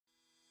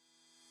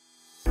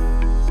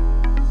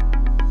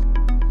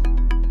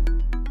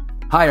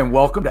Hi, and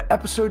welcome to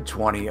episode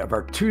 20 of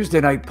our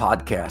Tuesday night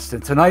podcast.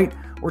 And tonight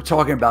we're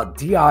talking about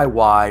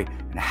DIY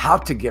and how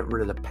to get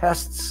rid of the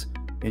pests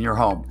in your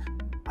home.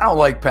 I don't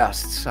like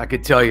pests, I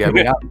could tell you. I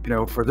mean,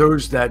 for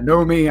those that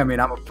know me, I mean,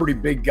 I'm a pretty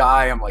big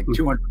guy. I'm like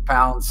 200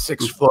 pounds,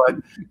 6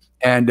 foot,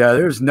 and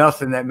there's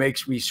nothing that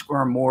makes me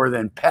squirm more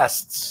than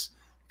pests,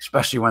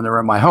 especially when they're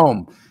in my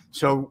home.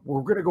 So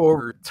we're going to go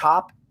over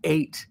top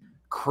 8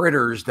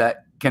 critters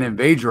that can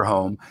invade your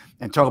home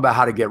and talk about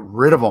how to get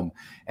rid of them.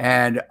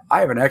 And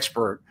I have an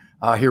expert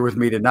here with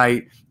me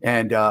tonight,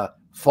 and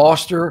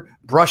Foster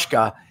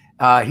Brusca.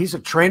 He's a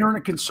trainer and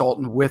a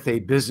consultant with a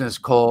business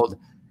called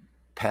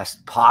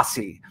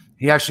Posse.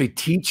 He actually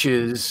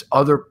teaches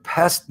other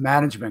pest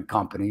management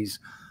companies,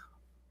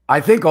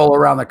 I think all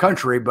around the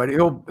country, but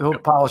he'll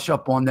polish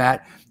up on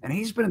that. And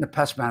he's been in the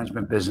pest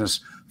management business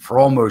for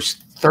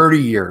almost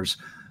 30 years.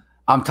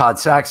 I'm Todd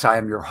Sachs. I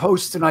am your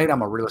host tonight.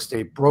 I'm a real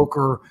estate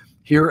broker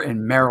here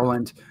in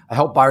Maryland. I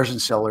help buyers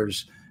and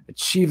sellers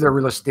achieve their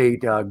real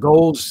estate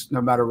goals, no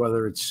matter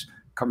whether it's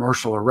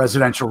commercial or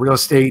residential real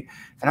estate.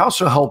 And I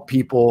also help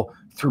people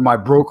through my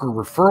broker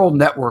referral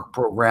network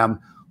program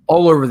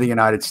all over the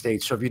United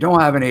States. So if you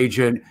don't have an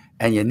agent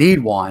and you need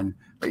one,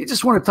 but you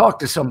just want to talk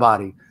to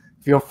somebody,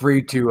 feel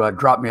free to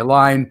drop me a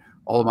line.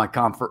 All of my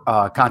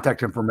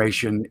contact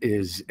information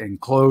is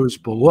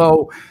enclosed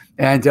below.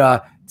 And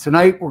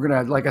tonight we're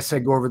going to, like I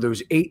said, go over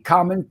those 8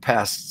 common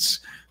pests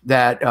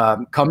that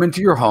come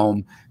into your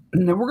home.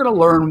 And then we're going to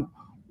learn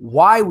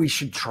why we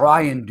should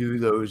try and do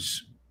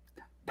those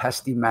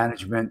pesty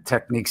management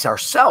techniques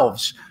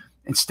ourselves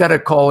instead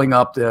of calling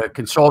up the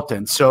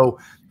consultant. So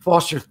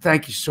Foster,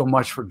 thank you so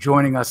much for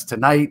joining us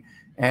tonight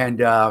and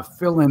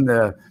fill in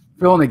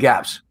the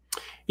gaps.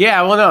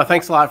 Yeah, well, no,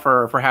 thanks a lot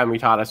for having me,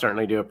 Todd. I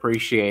certainly do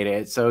appreciate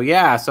it. So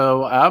yeah,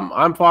 so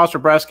I'm Foster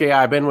Brusca.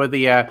 I've been with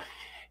the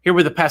here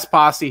with the Pest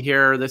Posse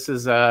here. This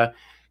is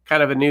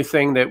kind of a new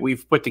thing that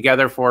we've put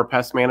together for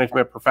pest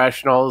management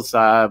professionals,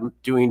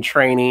 doing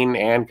training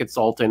and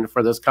consulting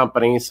for this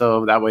company,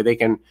 so that way they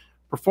can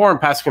perform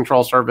pest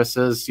control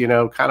services,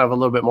 kind of a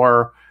little bit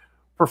more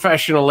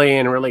professionally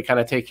and really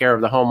kind of take care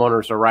of the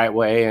homeowners the right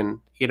way. And,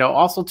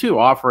 also too,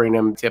 offering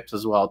them tips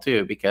as well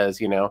too, because,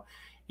 you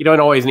don't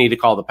always need to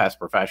call the pest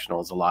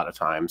professionals a lot of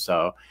times.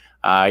 So,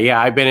 yeah,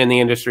 I've been in the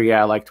industry,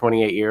 like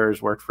 28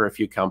 years, worked for a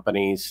few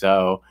companies.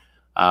 So,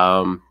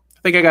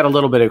 I think I got a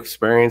little bit of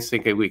experience. I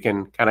think we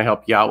can kind of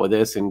help you out with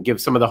this and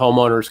give some of the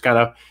homeowners kind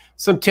of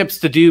some tips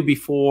to do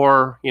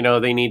before,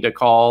 they need to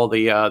call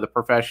the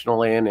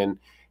professional in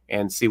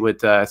and see what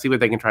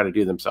they can try to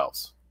do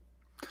themselves.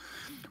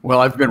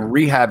 Well, I've been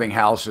rehabbing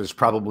houses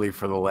probably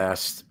for the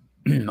last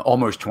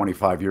almost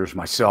 25 years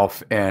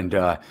myself. And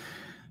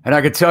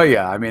I could tell you,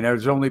 I mean,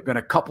 there's only been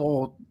a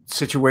couple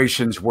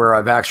situations where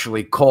I've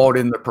actually called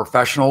in the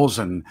professionals,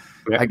 and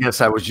I guess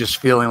I was just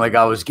feeling like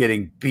I was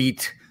getting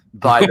beat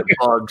by the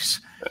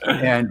bugs.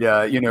 And,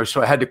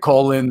 so I had to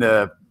call in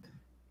the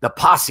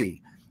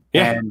posse.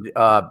 Yeah. And,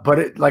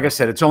 but like I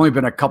said, it's only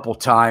been a couple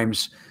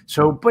times.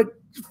 So, but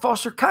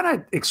Foster, kind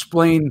of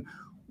explain,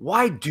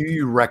 why do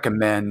you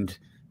recommend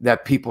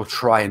that people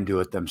try and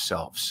do it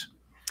themselves?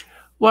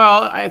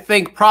 Well, I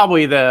think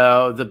probably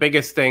the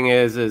biggest thing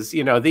is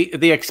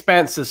the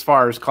expense as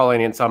far as calling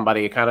in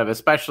somebody, kind of,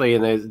 especially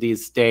in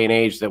these day and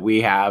age that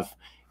we have,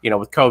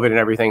 with COVID and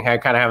everything, kind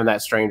of having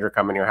that stranger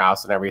come in your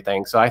house and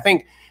everything. So I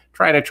think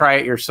trying to try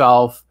it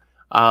yourself,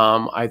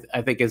 I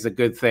think is a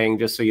good thing,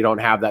 just so you don't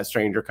have that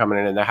stranger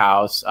coming in the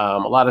house. A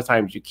lot of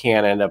times you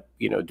can end up,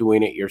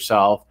 doing it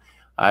yourself.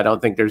 I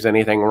don't think there's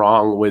anything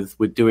wrong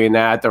with doing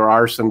that. There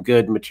are some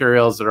good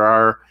materials that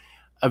are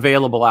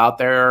available out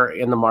there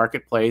in the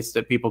marketplace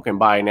that people can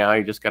buy now.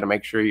 You just got to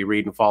make sure you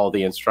read and follow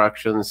the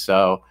instructions.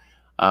 So,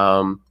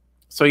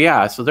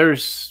 yeah, so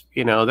there's,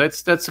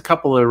 that's a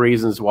couple of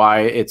reasons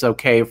why it's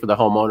okay for the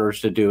homeowners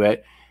to do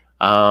it.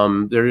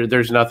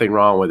 There's nothing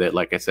wrong with it.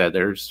 Like I said,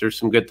 there's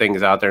some good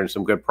things out there and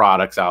some good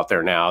products out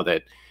there now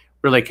that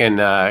really can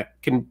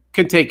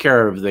take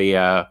care of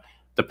the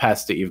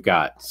pests that you've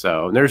got.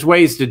 So there's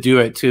ways to do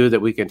it too that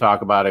we can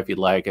talk about if you'd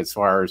like, as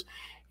far as,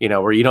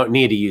 where you don't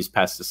need to use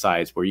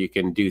pesticides, where you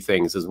can do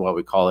things as what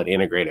we call an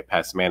integrated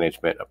pest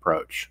management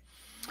approach.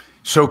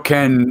 So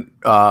can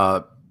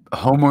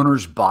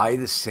homeowners buy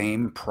the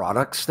same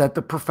products that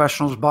the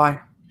professionals buy?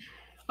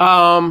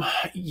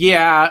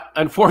 Yeah,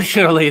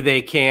 unfortunately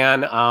they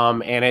can.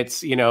 And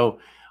it's,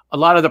 a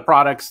lot of the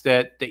products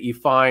that you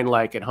find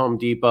like at Home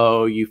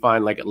Depot, you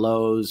find like at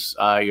Lowe's,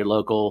 your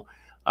local,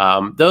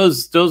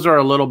 those are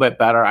a little bit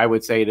better, I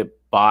would say, to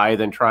buy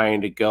than trying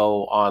to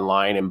go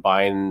online and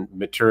buying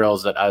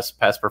materials that us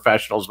pest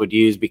professionals would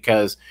use,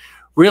 because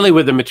really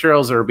with the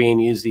materials that are being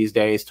used these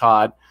days,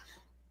 Todd,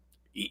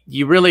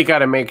 you really got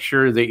to make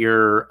sure that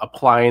you're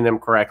applying them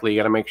correctly. You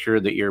got to make sure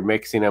that you're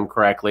mixing them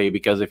correctly,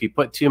 because if you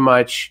put too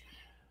much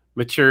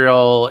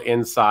material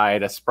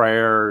inside a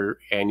sprayer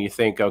and you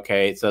think,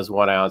 okay, it says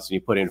 1 ounce, and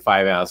you put in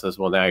 5 ounces,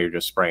 well, now you're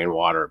just spraying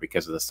water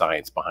because of the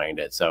science behind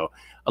it. So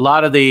a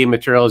lot of the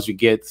materials you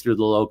get through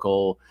the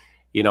local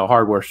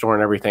hardware store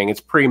and everything.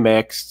 It's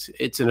pre-mixed.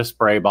 It's in a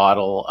spray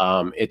bottle.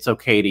 It's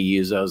okay to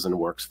use those and it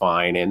works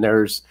fine. And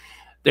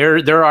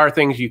there are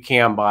things you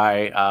can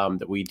buy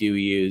that we do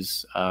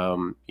use,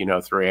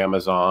 through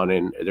Amazon.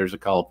 And there's a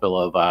couple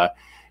of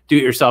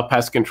do-it-yourself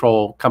pest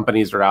control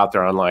companies that are out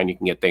there online. You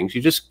can get things.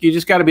 You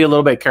just got to be a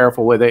little bit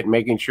careful with it and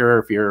making sure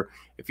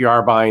if you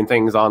are buying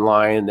things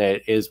online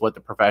that is what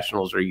the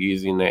professionals are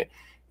using, that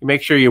you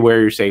make sure you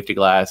wear your safety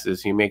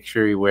glasses. You make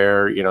sure you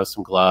wear,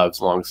 some gloves,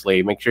 long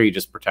sleeve. Make sure you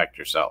just protect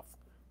yourself.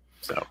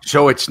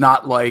 So it's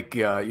not like,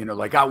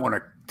 like I want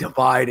to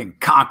divide and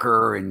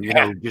conquer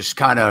and, just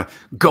kind of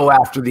go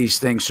after these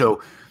things.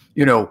 So,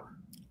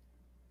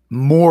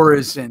 more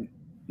isn't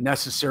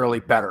necessarily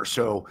better.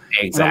 So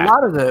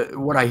exactly.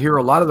 What I hear,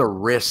 a lot of the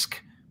risk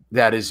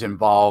that is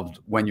involved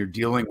when you're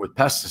dealing with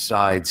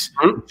pesticides,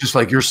 just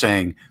like you're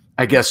saying,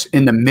 I guess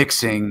in the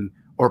mixing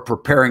or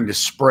preparing to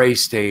spray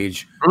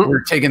stage,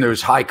 we're taking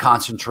those high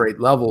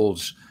concentrate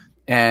levels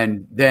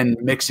and then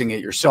mixing it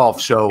yourself.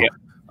 So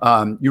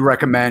you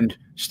recommend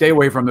stay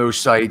away from those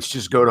sites.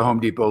 Just go to Home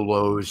Depot,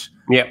 Lowe's.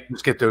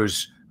 Just get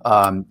those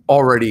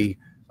already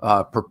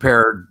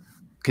prepared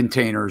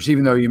containers,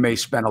 even though you may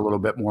spend a little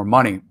bit more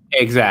money.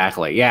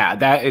 Exactly. Yeah,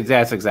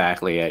 that's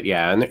exactly it.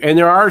 Yeah, and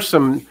there are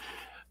some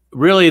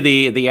really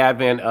the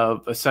advent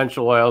of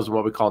essential oils and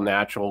what we call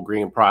natural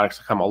green products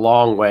have come a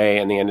long way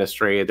in the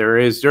industry.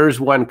 There's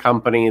one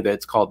company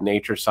that's called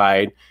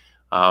Natureside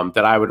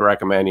that I would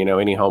recommend,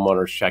 any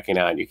homeowners checking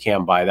out. You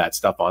can buy that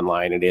stuff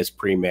online. It is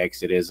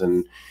pre-mixed. It is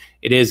in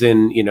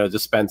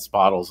dispensed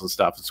bottles and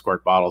stuff, and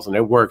squirt bottles, and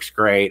it works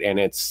great. And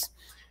it's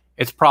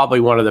probably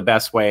one of the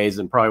best ways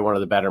and probably one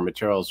of the better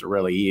materials to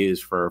really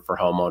use for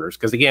homeowners.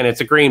 Because again,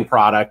 it's a green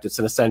product. It's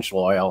an essential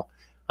oil.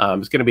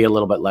 It's going to be a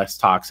little bit less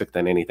toxic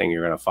than anything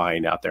you're going to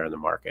find out there in the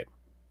market.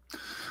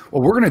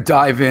 Well, we're going to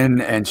dive in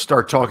and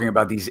start talking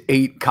about these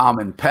 8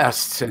 common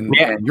pests. And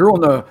you're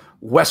on the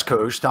West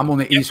Coast. I'm on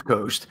the East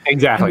Coast.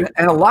 Exactly.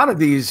 And a lot of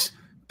these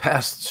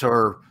pests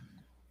are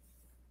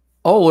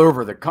all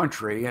over the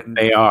country. And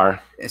they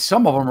are.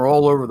 Some of them are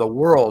all over the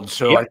world.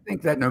 So I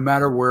think that no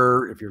matter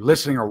where, if you're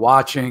listening or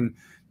watching,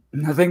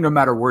 I think no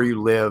matter where you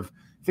live,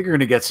 I think you're going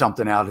to get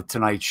something out of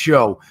tonight's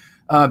show.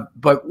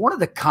 But one of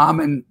the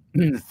common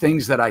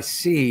things that I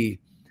see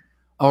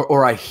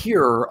or I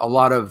hear a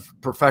lot of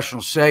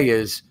professionals say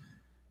is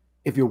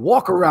if you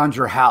walk around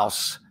your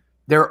house,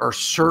 there are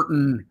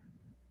certain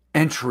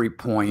entry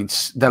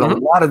points that a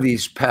lot of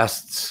these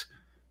pests,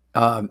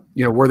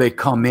 where they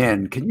come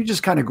in. Can you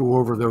just kind of go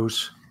over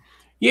those?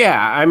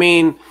 Yeah, I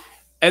mean,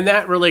 and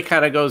that really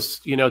kind of goes,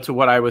 to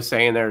what I was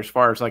saying there as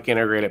far as like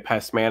integrated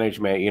pest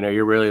management.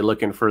 You're really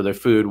looking for the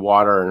food,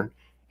 water,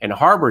 and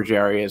harborage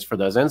areas for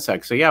those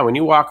insects. So yeah, when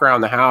you walk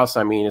around the house,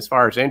 I mean, as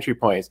far as entry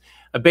points,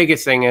 the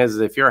biggest thing is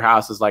if your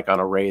house is like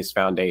on a raised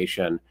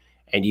foundation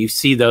and you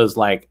see those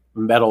like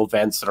metal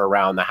vents that are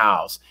around the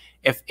house,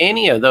 if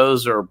any of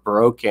those are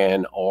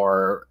broken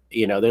or,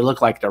 they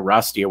look like they're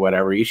rusty or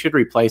whatever, you should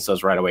replace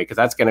those right away, because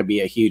that's going to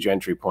be a huge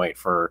entry point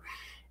for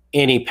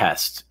any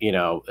pest,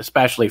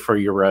 especially for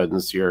your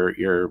rodents,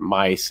 your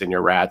mice and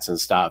your rats and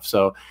stuff.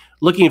 So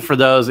looking for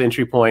those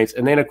entry points.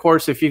 And then of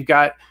course, if you've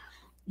got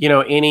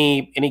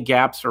any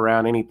gaps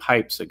around any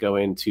pipes that go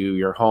into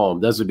your home,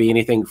 those would be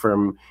anything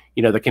from,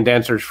 the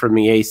condensers from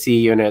the AC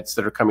units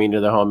that are coming into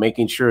the home,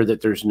 making sure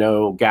that there's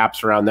no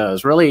gaps around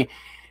those. Really,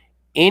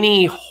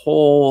 any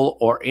hole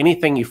or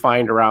anything you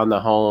find around the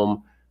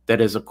home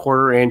that is a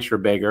 1/4 inch or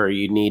bigger,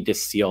 you need to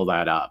seal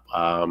that up,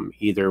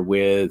 either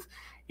with,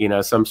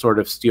 some sort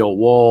of steel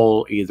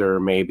wool, either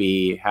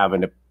maybe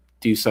having to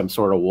do some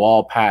sort of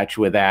wall patch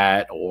with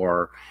that,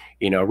 or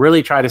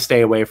really try to stay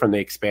away from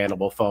the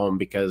expandable foam,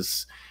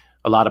 because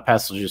a lot of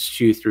pests will just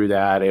chew through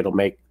that. It'll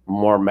make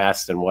more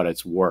mess than what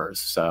it's worth.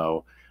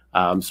 So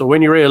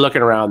when you're really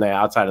looking around the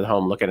outside of the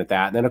home, looking at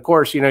that, and then of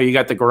course, you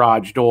got the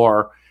garage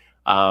door,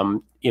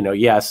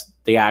 yes,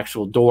 the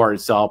actual door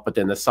itself, but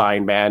then the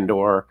sign man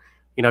door,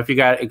 if you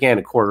got, again,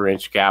 a 1/4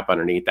 inch gap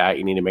underneath that,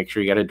 you need to make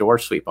sure you got a door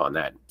sweep on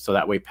that. So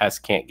that way pests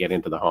can't get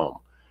into the home.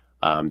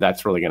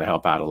 That's really going to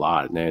help out a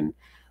lot. And then,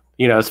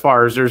 as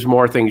far as there's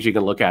more things you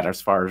can look at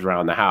as far as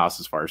around the house,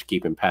 as far as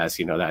keeping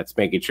pests, that's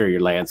making sure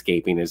your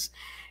landscaping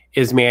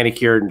is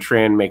manicured and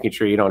trimmed, making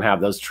sure you don't have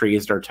those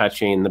trees that are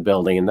touching the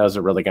building. And those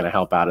are really going to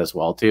help out as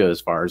well too,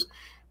 as far as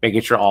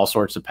making sure all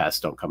sorts of pests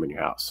don't come in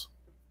your house.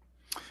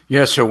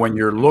 Yeah. So when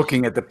you're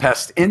looking at the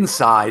pest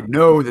inside,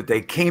 know that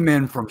they came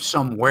in from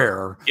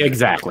somewhere.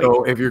 Exactly.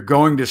 So if you're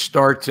going to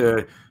start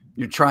to,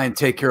 you try and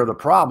take care of the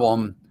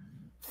problem,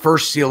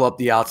 first seal up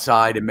the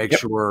outside and make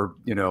sure,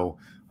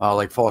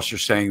 like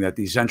Foster's saying, that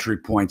these entry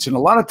points, and a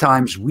lot of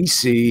times we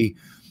see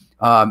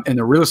in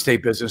the real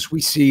estate business, we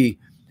see,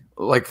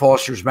 like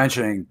Foster's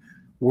mentioning,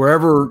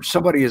 wherever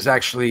somebody has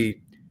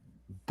actually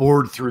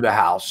bored through the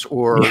house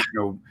or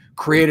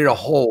created a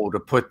hole to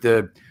put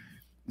the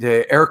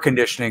air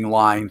conditioning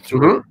line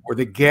through or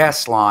the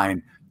gas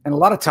line, and a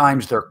lot of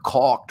times they're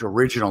caulked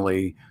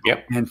originally,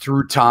 and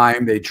through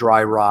time they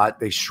dry rot,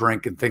 they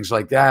shrink, and things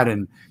like that,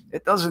 and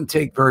it doesn't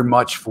take very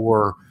much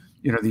for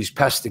these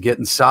pests to get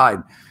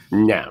inside.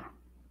 No.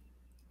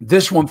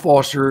 This one,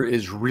 Foster,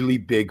 is really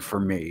big for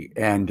me,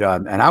 and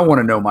I want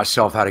to know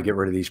myself how to get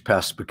rid of these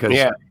pests because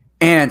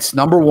ants,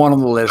 number one on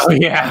the list. Oh,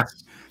 yeah.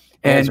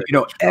 And you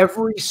know,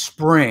 every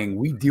spring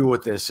we deal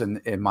with this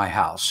in my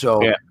house.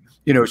 So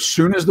you know, as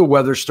soon as the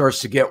weather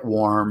starts to get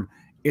warm,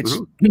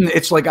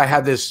 it's like I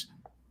have this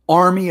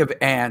army of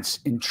ants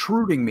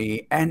intruding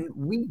me, and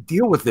we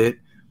deal with it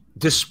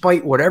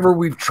despite whatever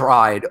we've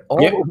tried all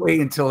the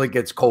way until it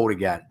gets cold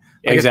again.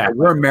 Like exactly.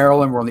 We're in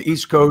Maryland. We're on the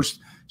East Coast.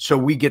 So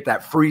we get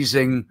that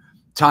freezing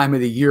time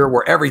of the year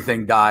where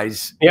everything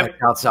dies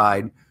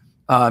outside.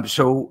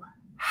 So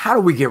how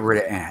do we get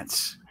rid of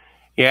ants?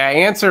 Yeah,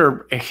 ants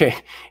are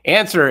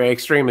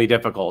extremely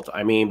difficult.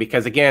 I mean,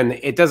 because again,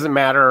 it doesn't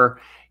matter,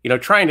 you know,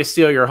 trying to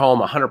steal your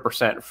home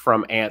 100%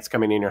 from ants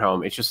coming in your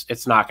home.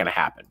 It's not going to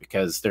happen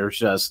because they're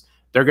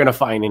going to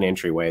find an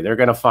entryway. They're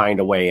going to find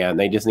a way in.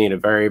 They just need a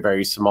very,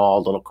 very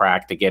small little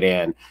crack to get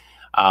in.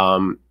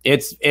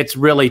 It's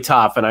really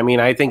tough. And I mean,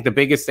 I think the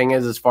biggest thing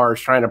is, as far as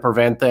trying to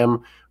prevent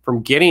them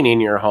from getting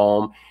in your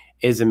home,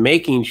 is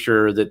making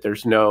sure that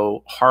there's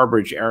no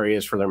harborage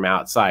areas for them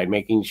outside,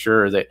 making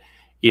sure that,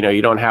 you know,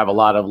 you don't have a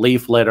lot of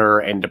leaf litter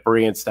and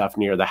debris and stuff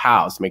near the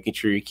house, making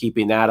sure you're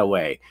keeping that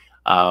away.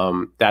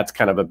 That's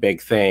kind of a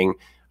big thing.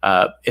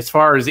 As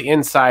far as the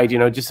inside, you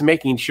know, just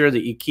making sure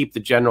that you keep the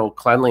general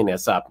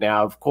cleanliness up.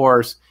 Now, of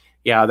course,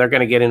 yeah, they're going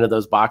to get into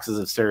those boxes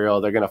of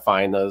cereal. They're going to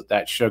find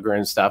that sugar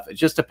and stuff. It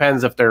just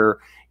depends if they're,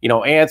 you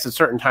know, ants at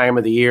certain time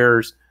of the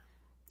years.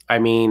 I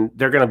mean,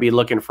 they're going to be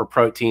looking for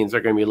proteins.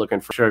 They're going to be looking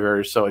for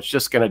sugars. So it's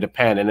just going to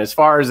depend. And as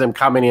far as them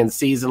coming in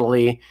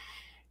seasonally,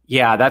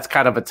 yeah, that's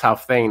kind of a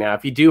tough thing. Now,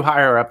 if you do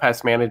hire a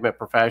pest management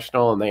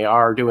professional and they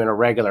are doing a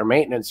regular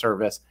maintenance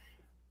service,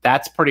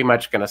 that's pretty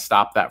much going to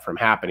stop that from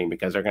happening,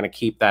 because they're going to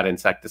keep that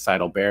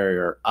insecticidal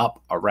barrier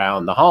up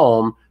around the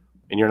home,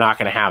 and you're not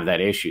going to have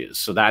that issue.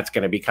 So that's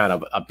going to be kind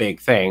of a big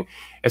thing.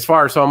 As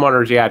far as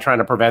homeowners, yeah, trying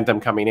to prevent them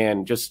coming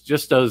in,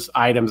 just those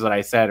items that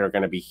I said are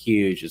going to be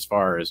huge as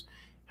far as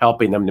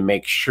helping them to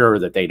make sure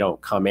that they don't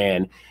come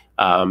in.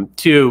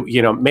 To,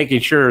 you know,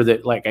 making sure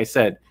that, like I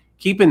said,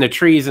 keeping the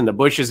trees and the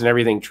bushes and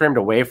everything trimmed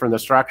away from the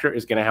structure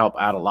is going to help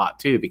out a lot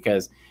too,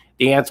 because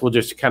the ants will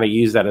just kind of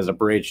use that as a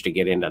bridge to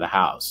get into the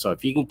house. So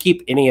if you can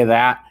keep any of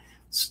that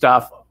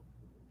stuff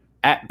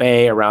at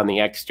bay around the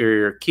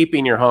exterior,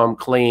 keeping your home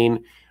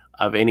clean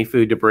of any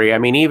food debris. I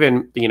mean,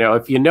 even, you know,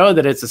 if you know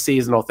that it's a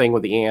seasonal thing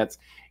with the ants,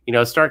 you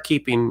know, start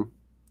keeping,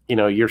 you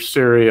know, your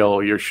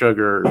cereal, your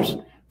sugars,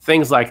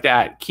 things like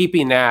that.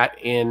 Keeping that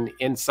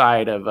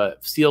inside of a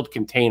sealed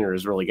container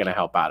is really going to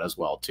help out as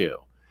well too.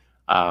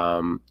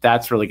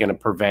 That's really going to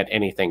prevent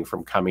anything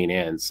from coming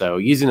in. So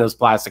using those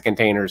plastic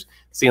containers,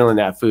 sealing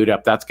that food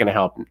up, that's going to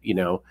help, you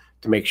know,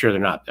 to make sure they're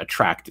not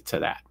attracted to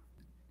that.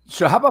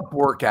 So how about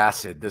boric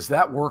acid? Does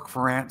that work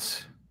for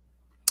ants?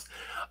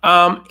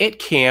 It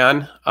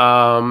can.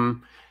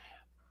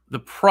 The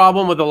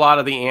problem with a lot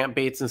of the ant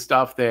baits and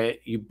stuff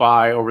that you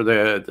buy over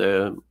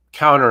the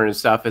counter and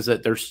stuff is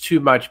that there's too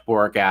much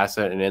boric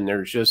acid, and then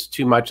there's just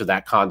too much of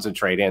that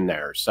concentrate in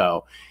there.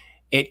 So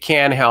it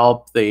can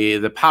help.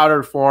 The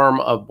powdered form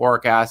of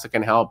boric acid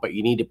can help, but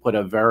you need to put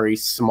a very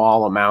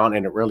small amount,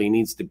 and it really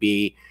needs to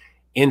be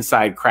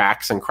inside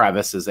cracks and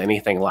crevices,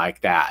 anything like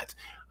that.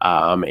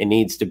 It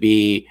needs to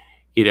be,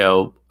 you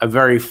know, a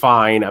very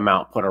fine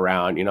amount put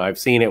around. You know, I've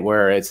seen it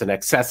where it's an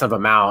excessive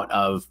amount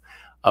of,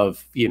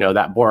 you know,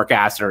 that boric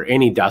acid or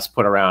any dust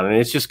put around, and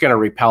it's just going to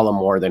repel them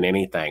more than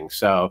anything.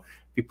 So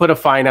if you put a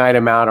finite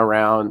amount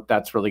around,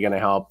 that's really going to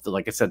help.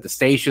 Like I said, the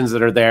stations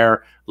that are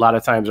there, a lot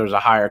of times there's a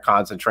higher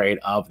concentrate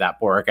of that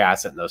boric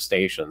acid in those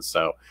stations.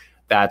 So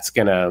that's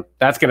gonna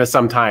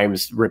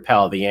sometimes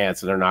repel the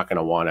ants, and they're not going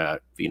to want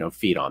to, you know,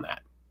 feed on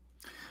that.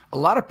 A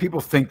lot of people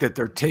think that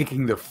they're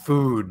taking the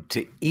food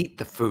to eat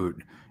the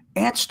food.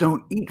 Ants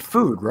don't eat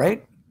food,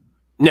 right?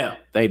 No,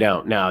 they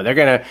don't. No,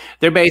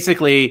 they're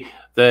basically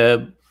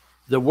the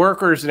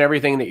workers and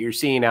everything that you're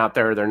seeing out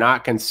there. They're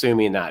not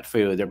consuming that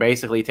food. They're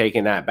basically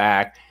taking that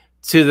back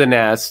to the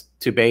nest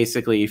to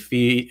basically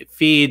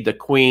feed the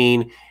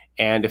queen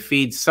and to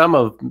feed some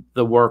of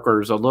the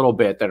workers a little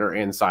bit that are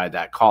inside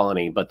that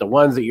colony. But the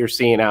ones that you're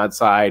seeing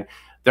outside,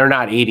 they're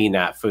not eating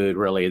that food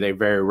really. They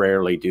very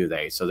rarely do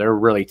they. So they're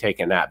really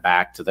taking that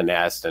back to the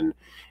nest and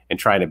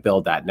trying to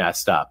build that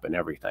nest up and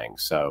everything.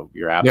 So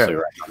you're absolutely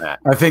right on that.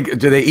 I think,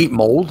 do they eat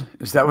mold?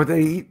 Is that what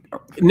they eat?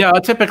 No,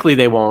 typically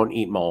they won't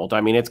eat mold. I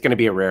mean, it's going to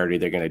be a rarity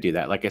they're going to do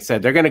that. Like I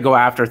said, they're going to go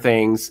after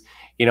things,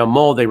 you know,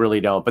 mold they really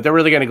don't, but they're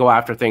really going to go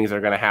after things that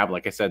are going to have,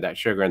 like I said, that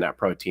sugar and that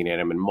protein in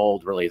them, and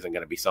mold really isn't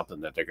going to be something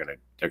that they're going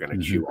to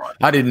chew on.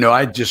 I didn't know.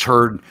 I just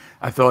heard,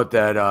 I thought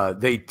that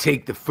they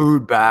take the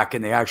food back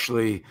and they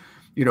actually,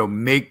 you know,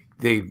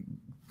 they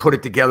put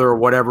it together or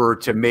whatever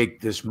to make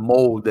this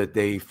mold that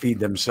they feed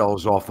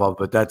themselves off of,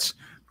 but that's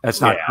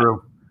not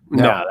true.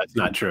 No, that's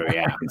not true.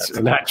 Yeah, that's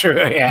not true.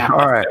 Yeah.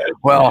 All right.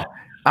 Well,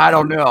 I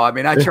don't know. I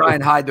mean, I try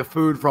and hide the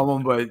food from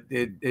them, but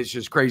it's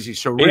just crazy.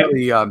 So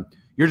really,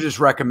 you're just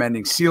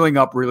recommending sealing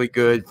up really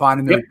good,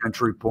 finding those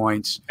entry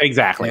points,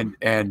 exactly,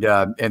 and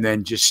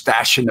then just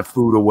stashing the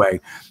food away.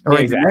 All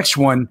right,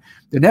 exactly.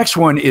 the next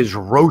one is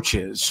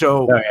roaches.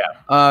 So,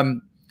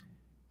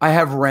 I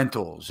have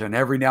rentals, and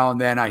every now and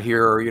then I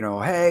hear,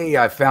 hey,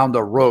 I found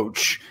a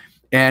roach,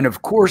 and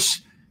of course,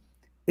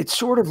 it's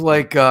sort of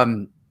like,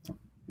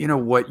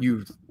 what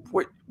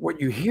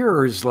you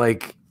hear is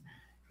like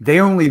they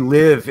only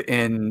live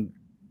in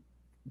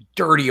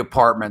dirty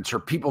apartments or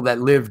people that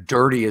live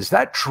dirty. Is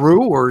that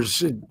true, or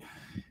is it,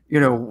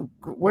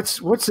 what's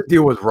the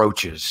deal with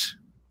roaches?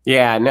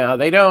 Yeah, no,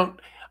 they don't.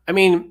 I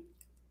mean,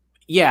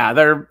 yeah,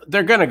 they're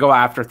going to go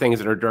after things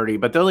that are dirty,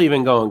 but they'll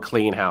even go and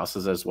clean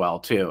houses as well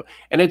too.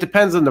 And it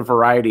depends on the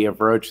variety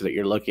of roach that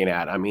you're looking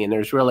at. I mean,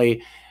 there's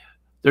really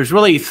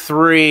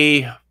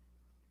three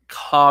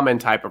common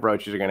type of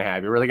roaches you're going to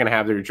have. You're really going to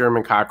have your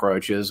German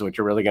cockroaches, which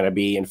are really going to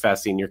be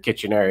infesting your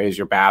kitchen areas,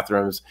 your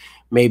bathrooms,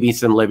 maybe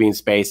some living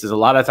spaces. A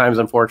lot of times,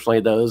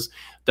 unfortunately, those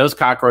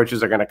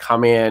cockroaches are going to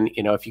come in.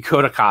 If you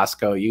go to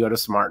Costco, you go to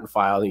Smart and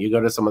File, and you go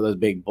to some of those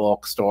big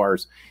bulk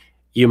stores,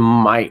 you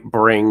might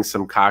bring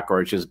some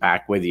cockroaches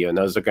back with you. And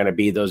those are going to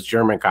be those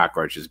German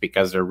cockroaches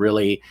because they're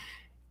really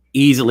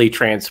easily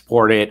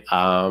transported.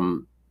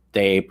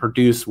 They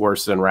produce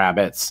worse than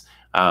rabbits.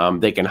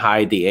 They can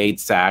hide the egg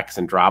sacs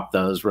and drop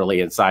those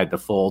really inside the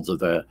folds of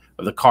the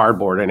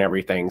cardboard and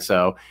everything.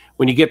 So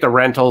when you get the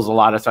rentals, a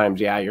lot of times,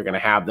 you're going to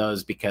have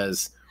those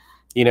because,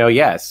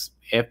 yes,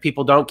 if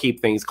people don't keep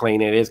things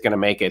clean, it is going to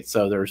make it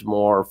so there's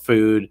more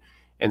food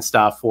and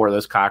stuff for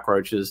those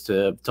cockroaches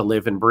to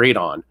live and breed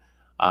on.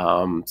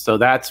 So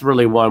that's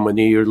really one when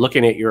you're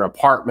looking at your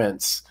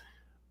apartments,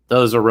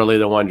 those are really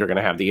the ones you're going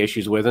to have the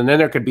issues with. And then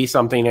there could be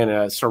something in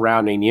a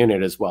surrounding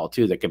unit as well,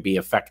 too, that could be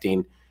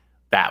affecting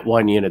that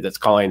one unit that's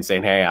calling and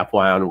saying, hey, I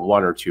found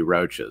one or two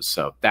roaches.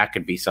 So that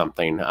could be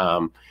something.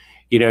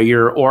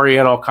 Your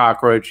Oriental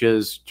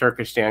cockroaches,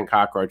 Turkestan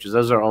cockroaches,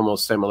 those are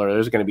almost similar.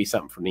 There's going to be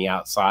something from the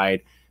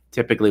outside.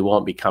 Typically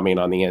won't be coming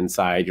on the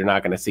inside. You're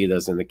not going to see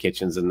those in the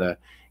kitchens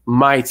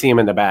might see them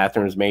in the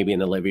bathrooms, maybe in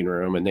the living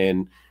room. And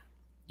then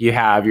you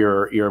have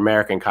your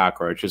American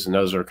cockroaches, and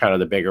those are kind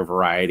of the bigger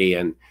variety,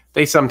 and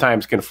they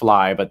sometimes can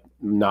fly, but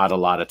not a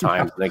lot of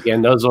times. And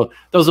again, those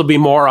will be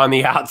more on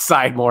the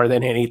outside more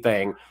than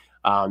anything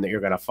that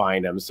you're going to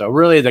find them. So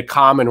really the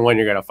common one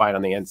you're going to find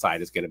on the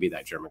inside is going to be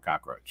that German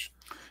cockroach.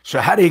 So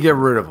how do you get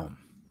rid of them?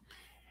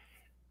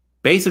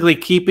 Basically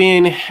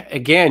keeping,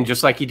 again,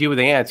 just like you do with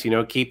ants,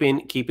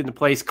 keeping the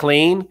place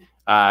clean,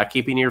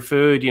 keeping your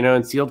food,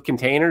 in sealed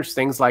containers,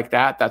 things like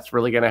that. That's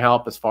really going to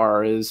help as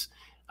far as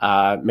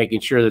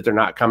making sure that they're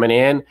not coming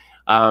in.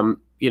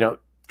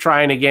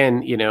 Trying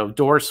again,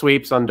 door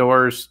sweeps on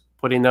doors,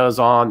 putting those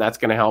on, that's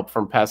going to help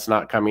from pests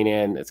not coming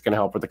in. It's going to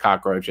help with the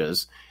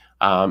cockroaches.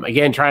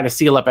 Again, trying to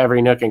seal up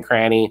every nook and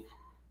cranny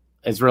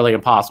is really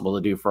impossible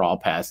to do for all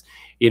pests.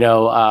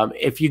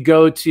 If you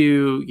go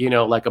to,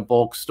 like a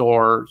bulk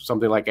store,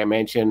 something like I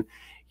mentioned,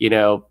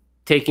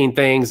 taking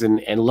things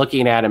and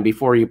looking at them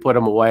before you put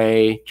them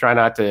away, try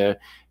not to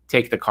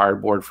take the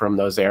cardboard from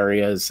those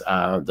areas,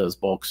 those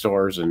bulk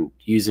stores, and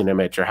using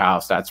them at your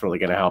house. That's really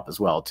going to help as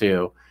well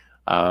too.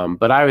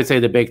 But I would say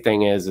the big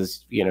thing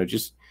is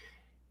just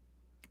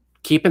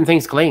keeping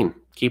things clean,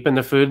 keeping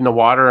the food and the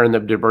water and the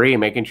debris,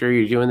 making sure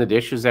you're doing the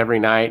dishes every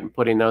night and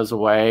putting those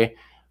away,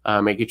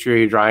 making sure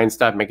you're drying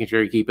stuff, making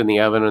sure you're keeping the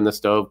oven and the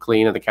stove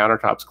clean and the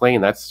countertops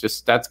clean. That's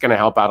going to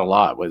help out a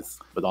lot with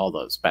all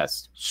those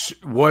pests.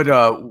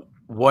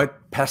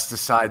 What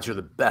pesticides are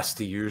the best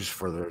to use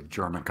for the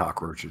German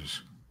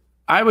cockroaches?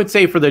 I would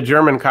say for the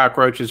German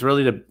cockroaches,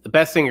 really the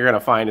best thing you're going to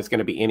find is going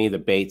to be any of the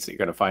baits that you're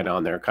going to find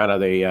on there, kind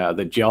of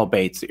the gel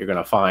baits that you're going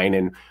to find,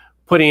 and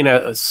putting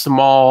a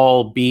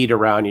small bead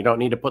around. You don't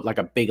need to put like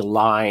a big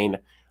line,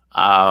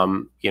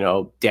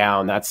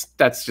 down.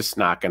 That's just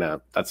not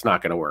gonna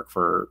work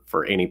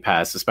for any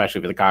pests,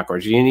 especially for the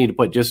cockroaches. You need to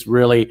put just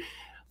really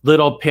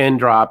little pin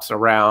drops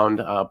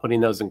around,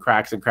 putting those in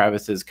cracks and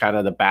crevices, kind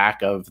of the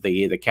back of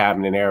the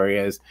cabinet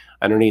areas,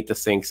 underneath the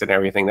sinks and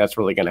everything. That's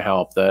really going to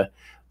help. The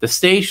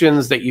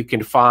stations that you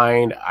can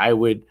find, I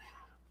would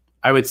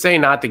say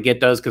not to get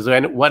those, because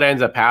what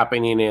ends up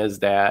happening is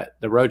that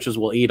the roaches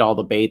will eat all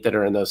the bait that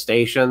are in those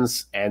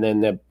stations, and then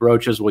the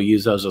roaches will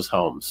use those as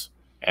homes.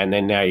 And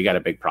then now you got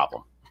a big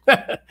problem.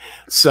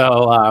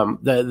 So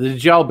the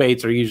gel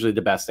baits are usually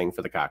the best thing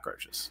for the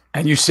cockroaches.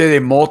 And you say they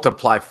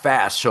multiply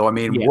fast. So, I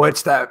mean,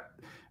 what's that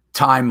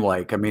time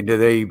like? I mean, do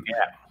they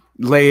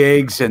lay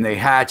eggs and they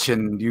hatch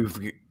and you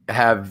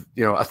have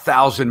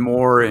 1,000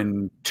 more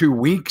in 2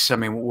 weeks? I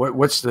mean,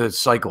 what's the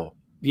cycle?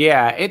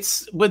 Yeah,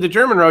 it's with the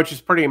German roach,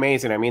 it's pretty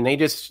amazing. I mean,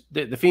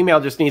 the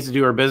female just needs to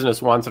do her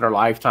business once in her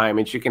lifetime,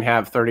 and she can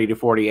have 30 to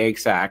 40 egg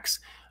sacs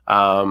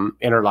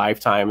in her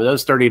lifetime. And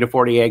those 30 to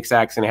 40 egg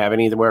sacs can have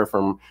anywhere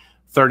from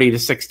 30 to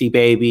 60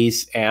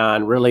 babies,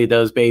 and really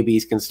those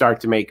babies can start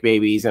to make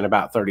babies in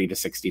about 30 to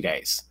 60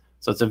 days.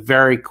 So it's a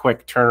very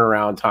quick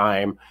turnaround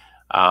time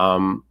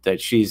that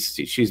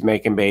she's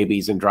making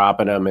babies and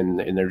dropping them,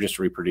 and they're just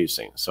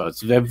reproducing. So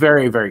it's a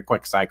very, very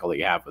quick cycle that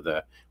you have with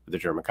the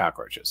German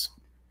cockroaches.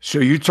 So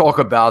you talk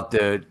about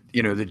the,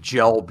 the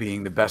gel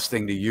being the best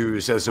thing to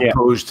use as Yeah.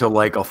 opposed to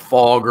like a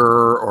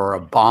fogger or a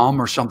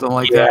balm or something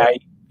like Yeah. that.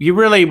 You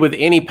really, with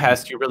any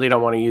pest, you really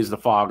don't want to use the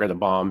fog or the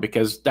balm,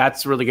 because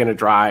that's really going to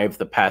drive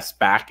the pest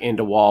back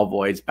into wall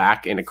voids,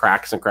 back into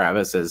cracks and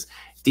crevices,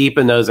 deep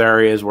in those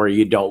areas where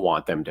you don't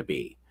want them to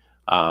be.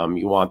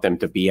 You want them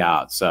to be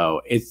out.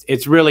 So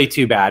it's really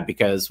too bad,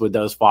 because with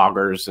those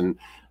foggers and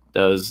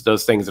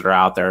those things that are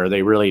out there,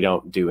 they really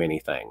don't do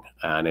anything,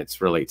 and it's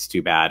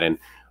too bad, and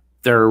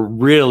they're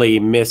really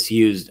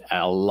misused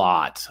a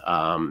lot.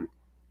 A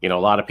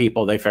lot of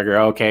people, they figure,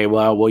 okay,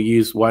 well, we'll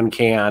use 1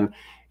 can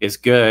is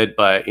good,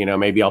 but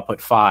maybe I'll put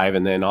 5,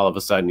 and then all of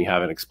a sudden you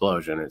have an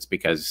explosion. It's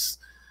because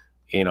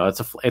it's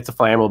a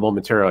flammable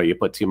material. You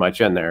put too much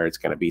in there, it's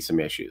going to be some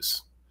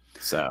issues.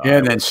 So yeah,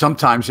 and then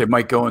sometimes it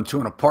might go into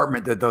an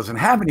apartment that doesn't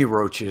have any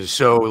roaches.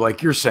 So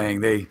like you're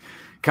saying, they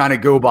kind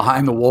of go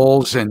behind the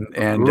walls, and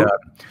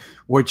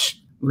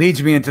which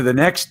leads me into the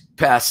next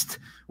pest,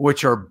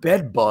 which are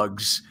bed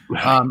bugs.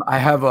 I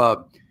have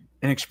an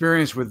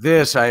experience with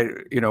this. I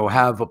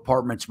have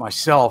apartments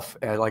myself,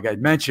 like I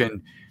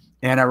mentioned,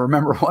 and I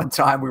remember one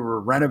time we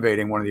were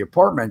renovating one of the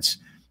apartments.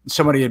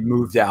 Somebody had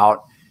moved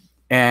out,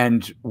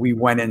 and we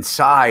went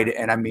inside,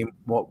 and I mean,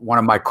 one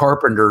of my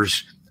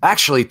carpenters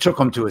actually took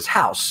them to his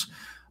house.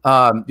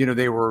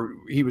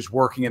 He was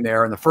working in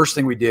there, and the first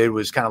thing we did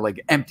was kind of like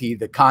empty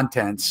the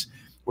contents,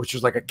 which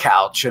was like a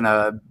couch and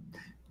a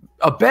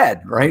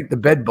bed, right? The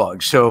bed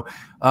bugs. So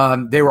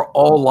they were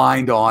all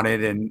lined on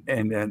it,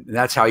 and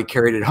that's how he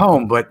carried it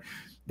home. But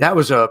that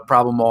was a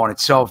problem all in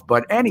itself.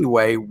 But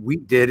anyway, we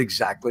did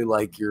exactly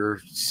like you're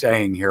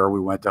saying here. We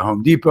went to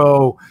Home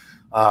Depot,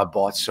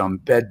 bought some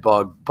bed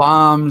bug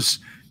bombs.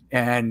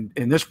 And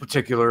in this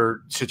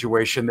particular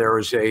situation, there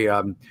was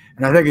and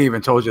I think I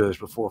even told you this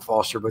before,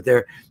 Foster, but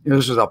this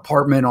was an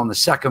apartment on the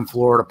 2nd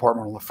floor, an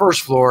apartment on the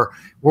 1st floor.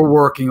 We're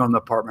working on the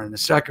apartment on the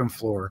 2nd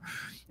floor.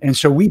 And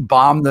so we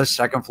bombed the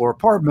 2nd floor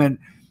apartment.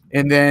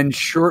 And then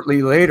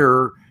shortly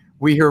later,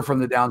 we hear from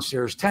the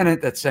downstairs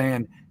tenant that's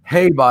saying,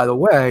 hey, by the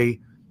way,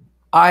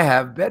 I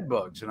have bed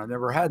bugs, and I've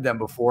never had them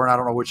before. And I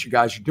don't know what you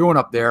guys are doing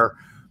up there.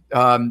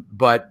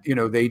 But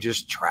they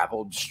just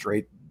traveled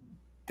straight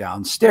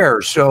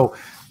downstairs. So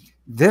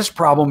this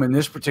problem in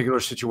this particular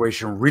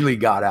situation really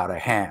got out of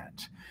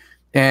hand.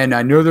 And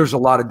I know there's a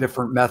lot of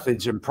different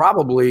methods, and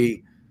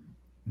probably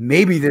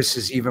maybe this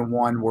is even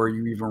one where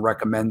you even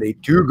recommend they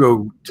do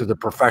go to the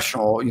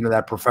professional,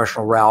 that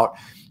professional route.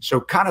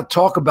 So kind of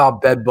talk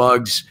about bed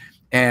bugs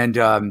and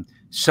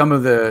some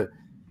of the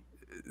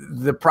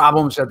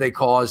problems that they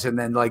cause, and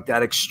then like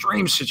that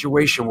extreme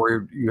situation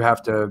where you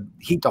have to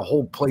heat the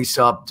whole place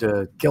up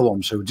to kill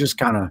them. So just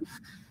kind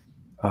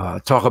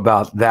of talk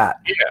about that.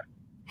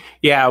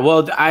 Yeah,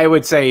 well, I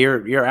would say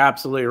you're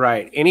absolutely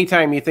right.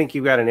 Anytime you think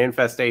you've got an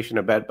infestation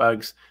of bed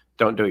bugs,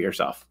 don't do it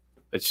yourself.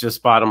 It's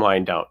just bottom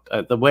line, don't.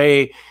 The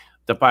way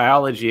the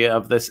biology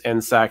of this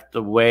insect,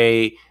 the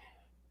way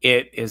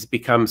it has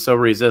become so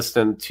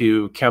resistant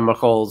to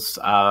chemicals,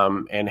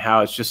 and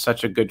how it's just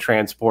such a good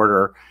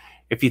transporter.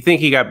 If you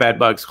think you got bed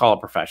bugs, call a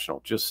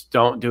professional. Just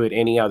don't do it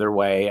any other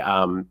way,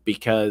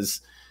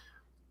 because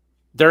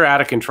they're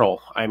out of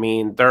control. I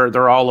mean,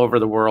 they're all over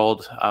the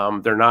world.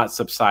 They're not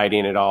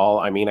subsiding at all.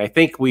 I mean, I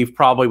think we've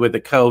probably, with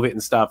the COVID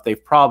and stuff,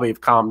 they've probably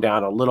calmed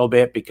down a little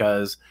bit,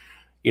 because,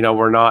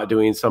 we're not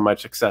doing so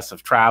much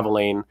excessive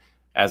traveling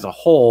as a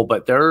whole,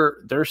 but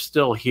they're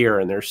still here,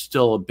 and they're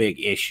still a big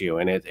issue.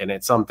 And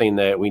it's something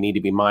that we need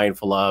to be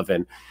mindful of.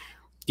 And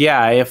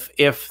yeah,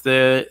 if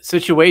the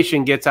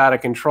situation gets out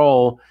of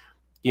control,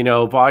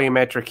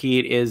 volumetric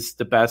heat is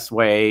the best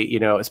way,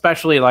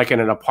 especially like in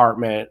an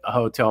apartment, a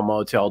hotel,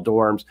 motel,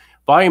 dorms.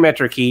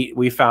 Volumetric heat,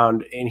 we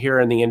found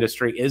here in the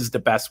industry, is the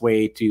best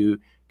way to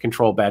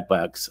control bed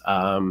bugs.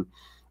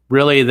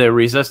 Really, the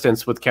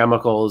resistance with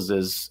chemicals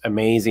is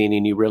amazing,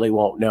 and you really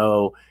won't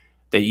know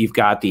that you've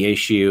got the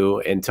issue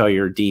until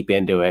you're deep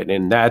into it.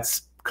 And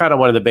that's kind of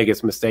one of the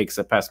biggest mistakes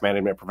that pest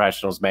management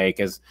professionals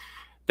make, is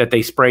that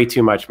they spray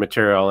too much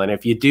material. And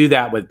if you do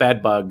that with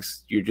bed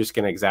bugs, you're just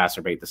going to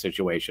exacerbate the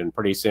situation.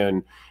 Pretty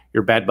soon,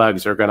 your bed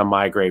bugs are going to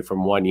migrate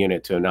from one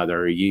unit to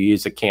another. You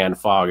use a can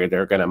fogger,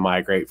 they're going to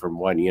migrate from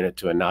one unit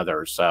to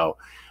another. So,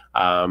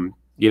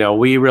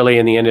 we really,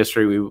 in the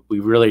industry, we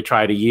really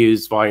try to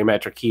use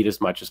volumetric heat as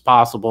much as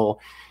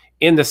possible.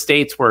 In the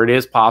states where it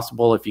is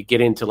possible, if you get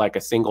into like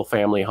a single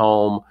family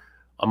home,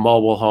 a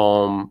mobile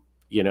home,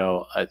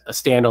 a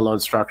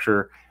standalone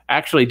structure,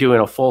 actually doing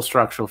a full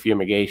structural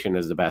fumigation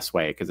is the best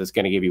way, because it's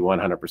going to give you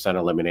 100%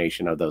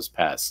 elimination of those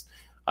pests.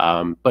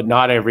 But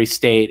not every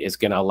state is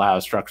going to allow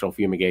structural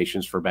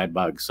fumigations for bed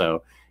bugs,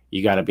 so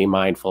you got to be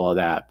mindful of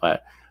that.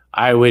 But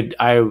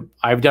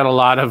I've done a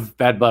lot of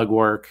bed bug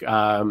work,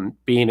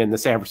 being in the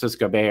San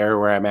Francisco Bay Area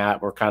where I'm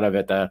at. We're kind of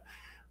at the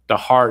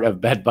heart of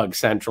bed bug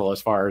central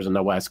as far as in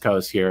the West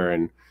Coast here,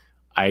 and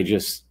I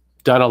just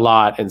done a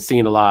lot and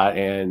seen a lot.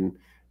 And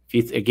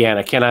again,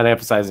 I cannot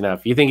emphasize enough.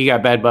 If you think you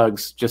got bed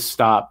bugs, just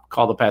stop,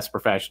 call the pest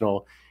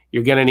professional.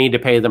 you're going to need to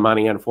pay the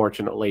money,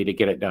 unfortunately, to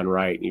get it done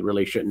right. And you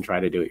really shouldn't try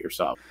to do it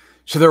yourself.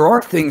 So there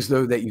are things,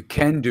 though, that you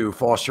can do,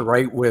 Foster,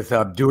 right, with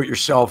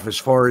do-it-yourself, as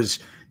far as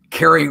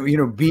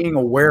carrying, being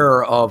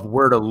aware of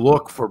where to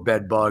look for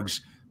bed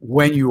bugs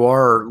when you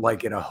are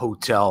like in a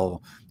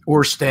hotel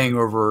or staying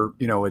over,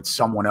 at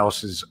someone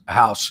else's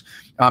house.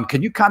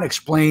 Can you kind of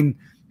explain,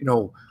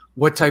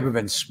 what type of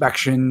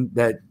inspection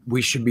that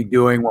we should be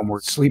doing when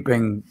we're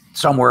sleeping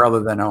somewhere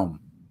other than home?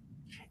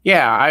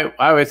 Yeah,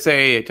 I would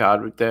say,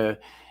 Todd,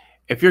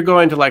 if you're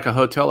going to like a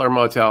hotel or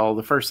motel,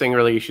 the first thing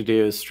really you should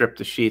do is strip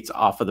the sheets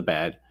off of the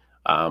bed.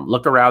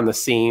 Look around the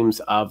seams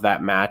of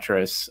that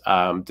mattress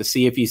to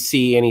see if you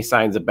see any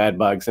signs of bed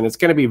bugs. And it's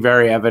going to be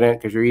very evident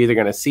because you're either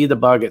going to see the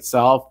bug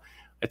itself,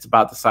 it's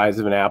about the size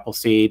of an apple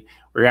seed,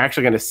 or you're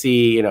actually going to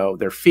see,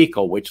 their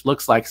fecal, which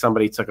looks like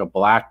somebody took a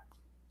black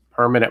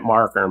permanent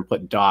marker and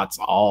put dots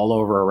all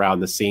over around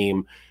the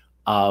seam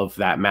of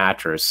that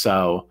mattress.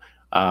 So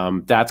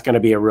that's going to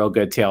be a real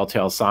good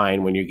telltale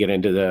sign when you get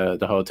into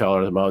the hotel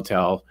or the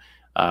motel,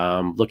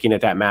 looking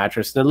at that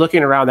mattress. Then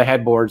looking around the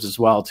headboards as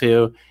well,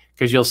 too,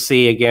 because you'll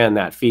see, again,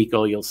 that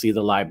fecal, you'll see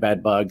the live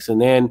bed bugs.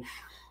 And then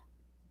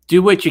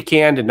do what you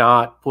can to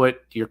not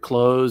put your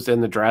clothes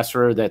in the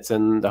dresser that's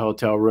in the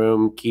hotel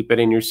room. Keep it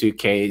in your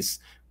suitcase.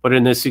 Put it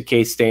in the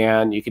suitcase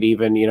stand. You could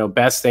even,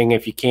 best thing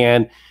if you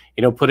can,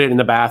 put it in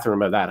the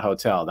bathroom of that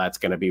hotel. That's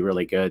going to be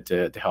really good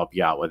to help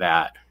you out with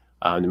that.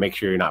 To make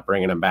sure you're not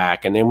bringing them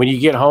back. And then when you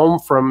get home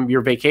from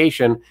your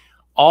vacation,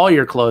 all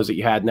your clothes that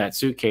you had in that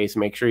suitcase,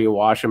 make sure you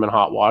wash them in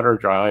hot water,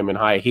 dry them in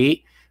high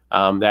heat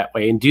that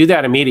way. And do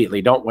that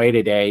immediately. Don't wait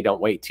a day. Don't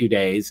wait 2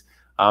 days.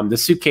 The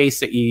suitcase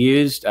that you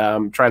used,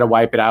 try to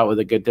wipe it out with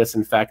a good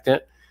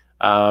disinfectant.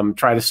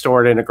 Try to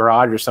store it in a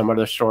garage or some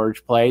other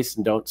storage place,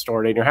 and don't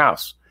store it in your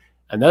house.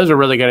 And those are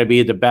really going to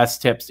be the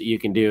best tips that you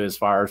can do as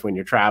far as when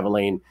you're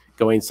traveling,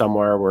 going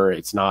somewhere where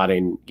it's not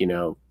in,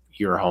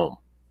 your home.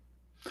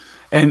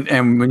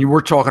 And when you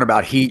were talking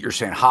about heat, you're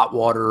saying hot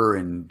water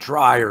and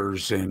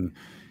dryers, and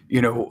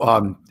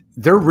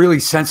they're really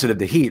sensitive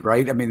to heat,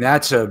 right? I mean,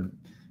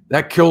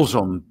 that kills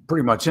them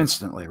pretty much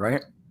instantly,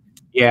 right?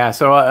 Yeah.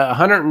 So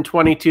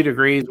 122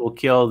 degrees will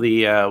kill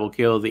the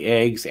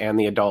eggs and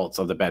the adults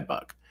of the bed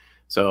bug.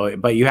 So,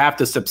 but you have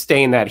to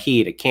sustain that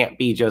heat. It can't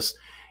be just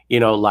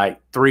like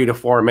 3 to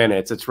 4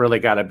 minutes. It's really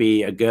got to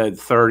be a good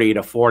 30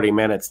 to 40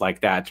 minutes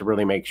like that to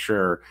really make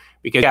sure,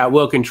 because it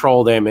will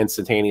control them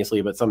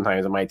instantaneously, but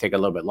sometimes it might take a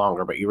little bit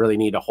longer. But you really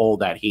need to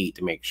hold that heat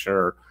to make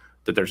sure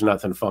that there's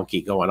nothing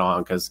funky going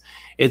on, because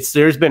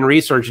there's been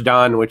research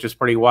done, which is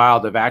pretty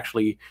wild, of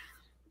actually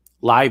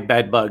live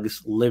bed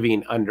bugs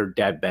living under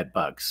dead bed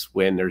bugs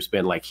when there's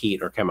been like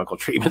heat or chemical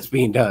treatments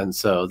being done.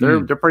 So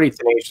they're pretty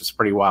tenacious,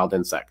 pretty wild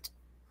insect.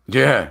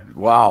 Yeah.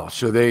 Wow.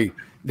 So they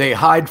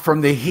hide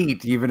from the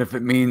heat, even if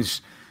it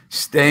means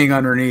staying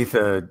underneath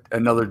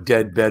another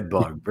dead bed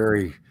bug.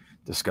 Very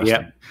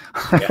disgusting.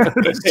 Yeah.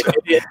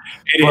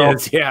 It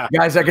is. Yeah.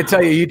 Guys, I can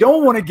tell you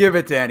don't want to give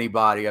it to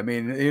anybody. I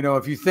mean,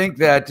 if you think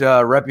that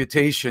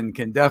reputation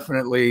can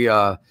definitely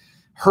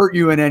hurt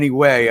you in any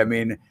way, I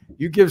mean,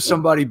 you give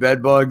somebody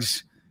bed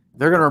bugs,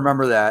 they're going to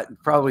remember that and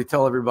probably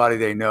tell everybody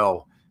they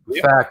know.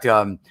 In fact,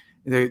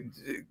 they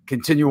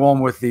continue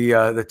on with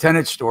the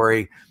tenant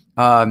story.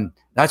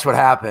 That's what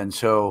happened.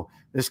 So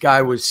this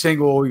guy was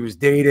single, he was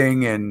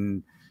dating,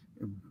 and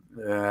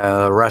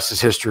the rest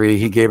is history.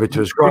 He gave it to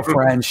his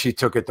girlfriend. She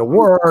took it to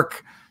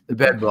work, the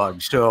bed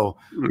bug. So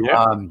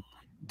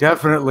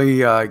definitely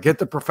get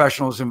the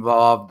professionals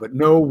involved, but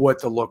know what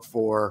to look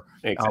for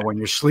when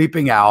you're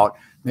sleeping out,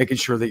 making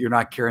sure that you're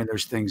not carrying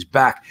those things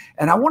back.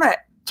 And I want to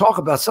talk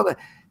about something,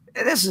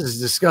 and this is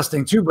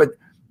disgusting too, but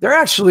they're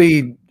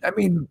actually, I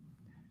mean,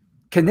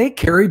 can they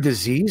carry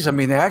disease? I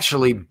mean, they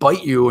actually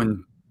bite you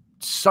and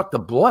suck the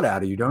blood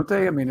out of you, don't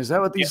they? I mean, is that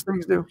what these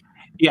things do?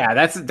 Yeah,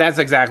 that's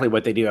exactly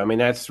what they do. I mean,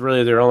 that's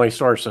really their only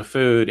source of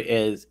food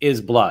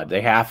is blood.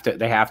 They have to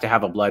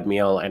have a blood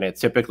meal, and it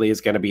typically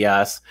is going to be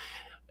us.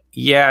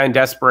 Yeah, in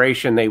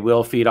desperation, they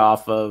will feed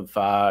off of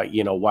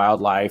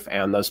wildlife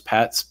and those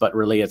pets, but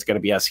really it's going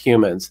to be us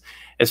humans.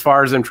 As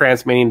far as them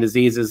transmitting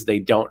diseases, they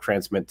don't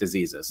transmit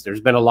diseases. There's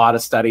been a lot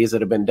of studies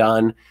that have been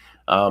done.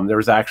 There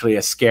was actually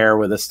a scare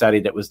with a study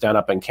that was done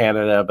up in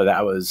Canada, but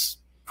that was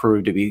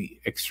proved to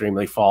be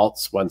extremely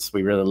false once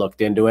we really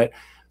looked into it.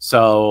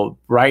 So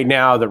right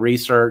now, the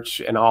research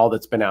and all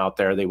that's been out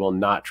there, they will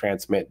not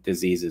transmit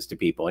diseases to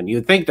people. And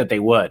you'd think that they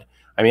would.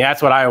 I mean,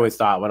 that's what I always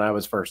thought when I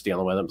was first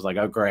dealing with them. It was like,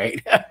 oh,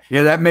 great.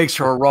 Yeah, that makes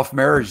for a rough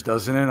marriage,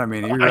 doesn't it? I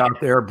mean, you're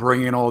out there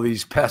bringing all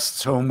these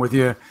pests home with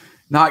you.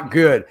 Not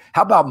good.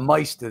 How about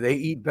mice? Do they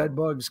eat bed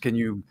bugs? Can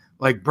you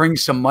like bring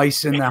some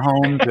mice in the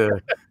home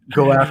to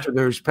go after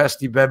those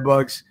pesky bed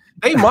bugs?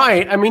 They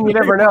might. I mean, you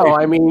never know.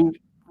 I mean,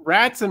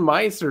 rats and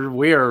mice are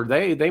weird.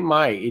 They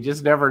might. You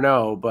just never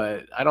know.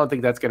 But I don't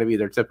think that's going to be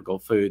their typical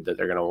food that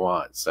they're going to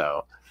want.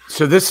 So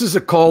this is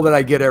a call that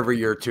I get every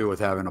year too with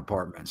having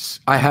apartments.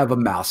 I have a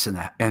mouse in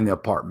the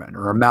apartment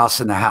or a mouse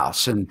in the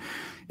house, and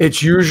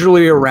it's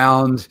usually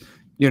around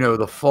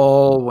the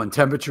fall when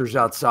temperatures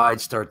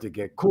outside start to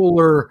get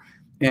cooler,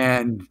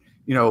 and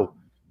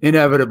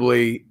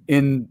inevitably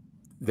in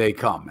they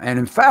come. And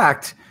in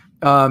fact,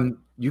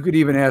 you could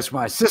even ask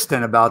my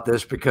assistant about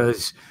this,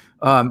 because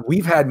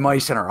we've had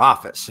mice in our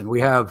office, and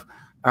we have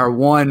our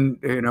one,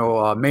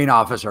 main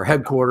office, our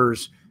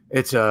headquarters.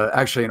 It's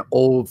actually an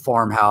old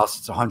farmhouse.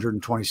 It's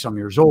 120 some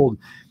years old.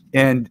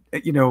 And,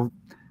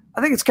 I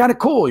think it's kind of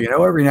cool,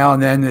 every now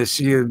and then to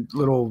see a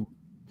little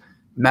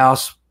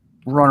mouse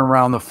run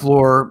around the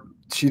floor.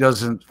 She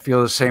doesn't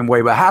feel the same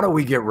way, but how do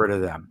we get rid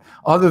of them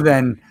other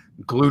than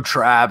glue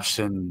traps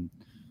and,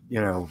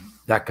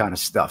 that kind of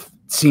stuff?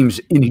 It seems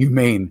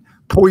inhumane,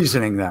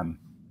 poisoning them.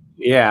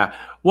 Yeah.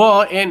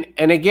 Well, and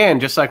again,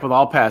 just like with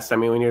all pests, I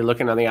mean, when you're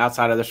looking on the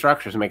outside of the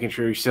structures, making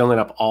sure you're sealing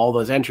up all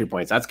those entry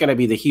points, that's going to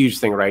be the huge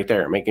thing right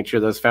there. Making sure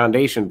those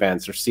foundation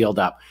vents are sealed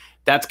up.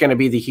 That's going to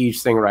be the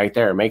huge thing right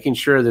there. Making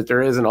sure that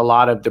there isn't a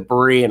lot of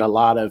debris and a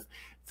lot of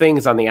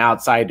things on the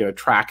outside to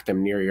attract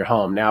them near your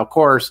home. Now, of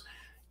course,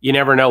 you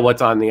never know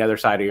what's on the other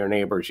side of your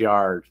neighbor's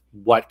yard,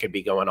 what could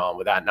be going on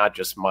with that, not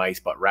just mice,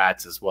 but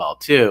rats as well,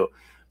 too.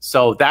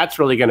 So that's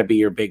really going to be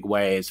your big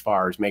way as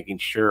far as making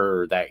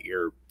sure that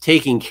you're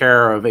taking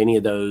care of any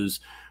of those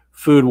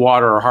food,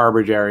 water, or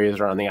harborage areas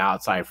are on the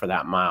outside for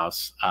that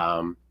mouse.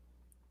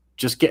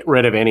 Just get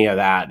rid of any of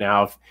that.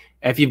 Now,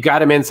 if you've got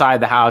them inside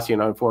the house,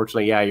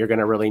 unfortunately, yeah, you're going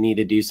to really need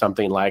to do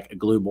something like a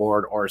glue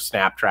board or a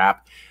snap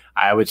trap.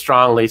 I would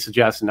strongly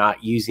suggest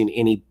not using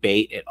any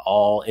bait at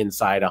all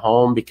inside a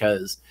home,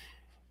 because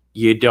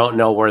you don't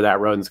know where that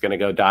rodent's going to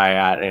go die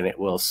at, and it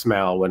will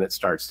smell when it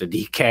starts to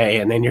decay.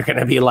 And then you're going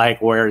to be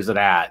like, where's it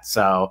at?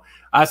 So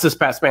us as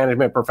pest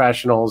management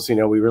professionals,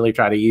 we really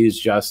try to use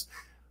just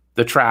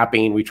the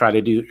trapping. We try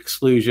to do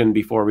exclusion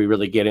before we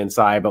really get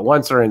inside. But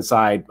once they're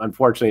inside,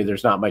 unfortunately,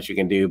 there's not much you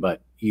can do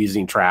but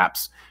using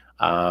traps,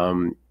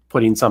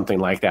 putting something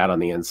like that on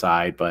the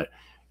inside. But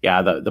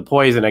yeah, the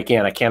poison, I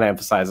can't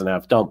emphasize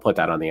enough. Don't put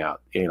that on the on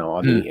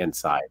the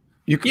inside.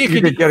 You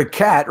could get a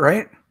cat,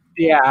 right?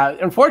 Yeah,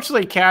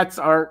 unfortunately, cats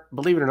aren't,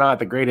 believe it or not,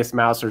 the greatest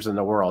mousers in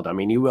the world. I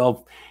mean, you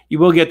will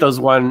get those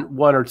one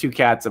or two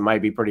cats that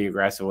might be pretty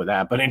aggressive with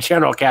that, but in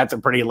general, cats are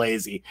pretty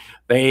lazy.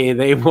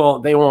 They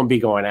won't be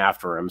going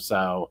after them.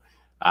 So,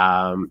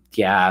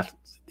 yeah,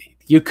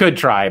 you could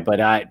try, but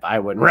I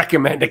wouldn't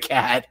recommend a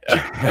cat.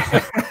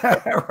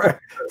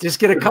 Just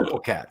get a couple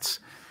cats.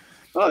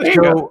 Oh, there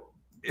you go.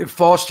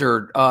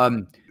 Foster,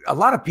 a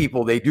lot of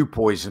people, they do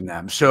poison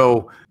them.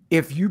 So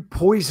if you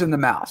poison the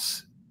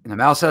mouse, and the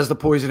mouse has the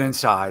poison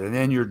inside, and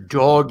then your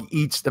dog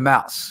eats the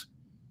mouse,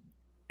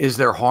 is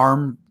there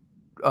harm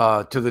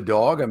to the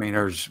dog? I mean,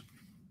 are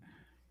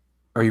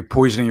you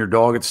poisoning your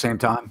dog at the same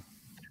time?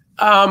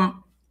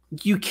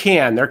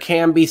 There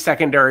can be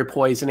secondary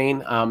poisoning.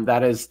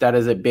 That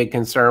is a big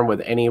concern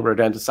with any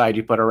rodenticide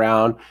you put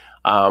around.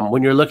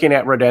 When you're looking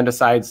at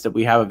rodenticides that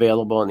we have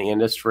available in the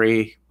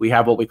industry, we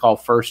have what we call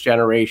first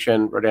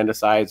generation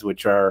rodenticides,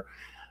 which are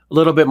a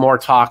little bit more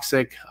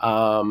toxic.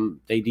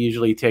 They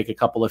usually take a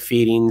couple of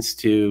feedings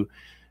to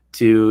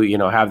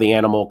have the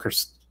animal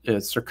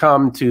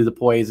succumb to the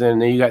poison.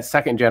 And then you got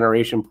second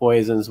generation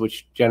poisons,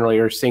 which generally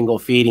are single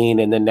feeding,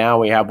 and then now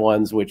we have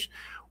ones which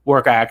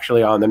work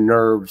actually on the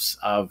nerves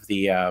of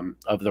the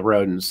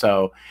rodent.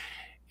 So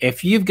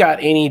if you've got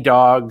any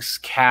dogs,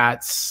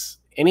 cats,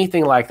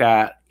 anything like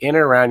that in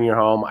or around your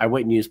home, I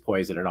wouldn't use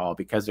poison at all,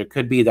 because there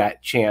could be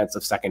that chance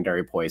of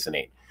secondary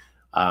poisoning.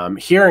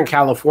 Here in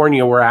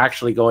California, we're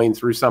actually going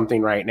through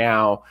something right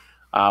now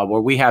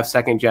where we have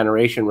second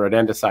generation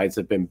rodenticides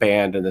that have been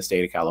banned in the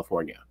state of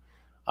California.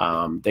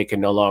 They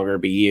can no longer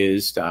be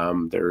used.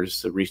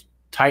 There's a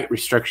tight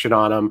restriction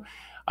on them.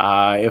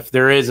 If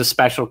there is a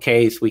special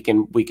case, we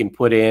can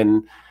put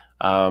in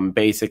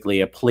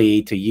basically a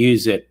plea to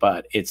use it,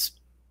 but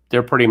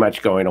they're pretty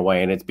much going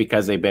away, and it's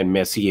because they've been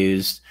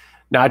misused,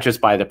 not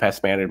just by the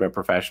pest management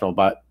professional,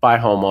 but by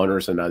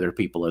homeowners and other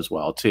people as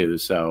well too.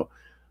 So,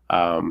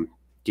 I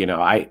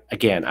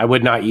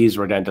would not use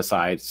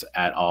rodenticides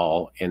at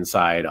all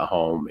inside a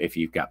home if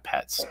you've got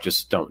pets.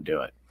 Just don't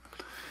do it.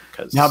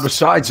 Now,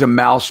 besides a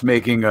mouse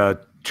making a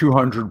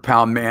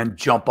 200-pound man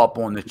jump up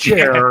on the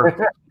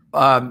chair,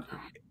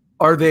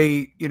 are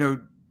they,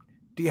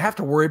 do you have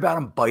to worry about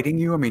them biting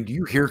you? I mean, do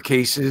you hear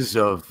cases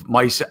of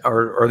mice,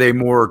 or are they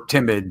more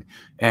timid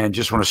and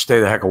just want to stay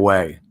the heck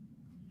away?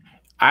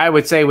 I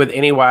would say with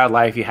any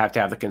wildlife, you have to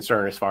have the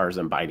concern as far as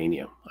them biting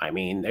you. I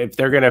mean, if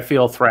they're going to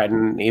feel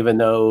threatened, even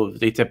though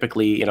they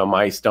typically,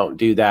 mice don't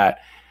do that,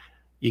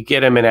 you get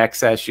them in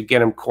excess, you get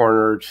them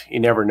cornered, you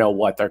never know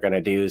what they're going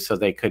to do. So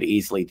they could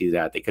easily do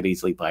that. They could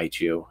easily bite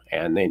you.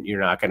 And then you're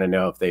not going to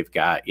know if they've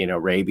got,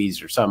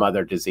 rabies or some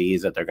other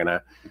disease that they're going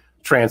to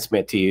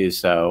transmit to you.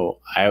 So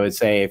I would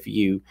say if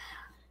you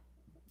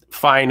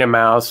find a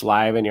mouse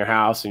live in your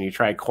house and you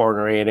try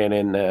cornering it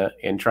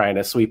and trying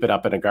to sweep it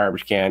up in a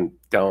garbage can,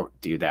 don't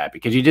do that,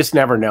 because you just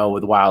never know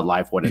with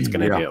wildlife what it's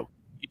going to do.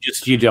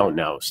 You don't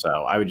know. So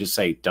I would just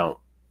say don't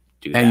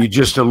do that. And you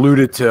just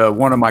alluded to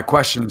one of my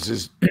questions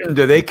is,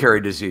 do they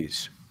carry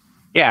disease?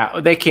 Yeah,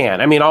 they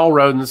can. I mean, all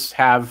rodents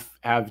have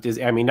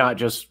disease. I mean, not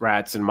just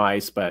rats and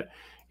mice, but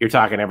you're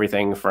talking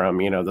everything from,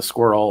 the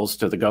squirrels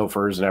to the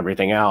gophers and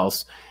everything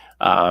else.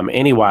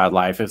 Any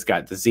wildlife has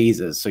got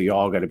diseases, so you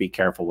all got to be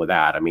careful with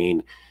that. I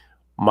mean,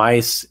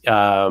 mice,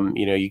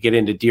 you get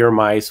into deer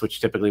mice,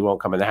 which typically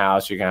won't come in the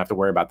house. You're gonna have to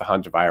worry about the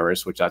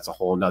hantavirus, which that's a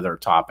whole nother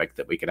topic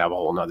that we could have a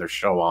whole nother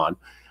show on.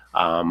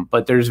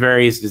 But there's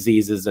various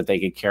diseases that they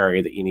could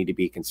carry that you need to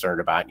be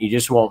concerned about. You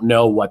just won't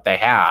know what they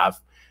have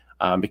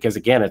because,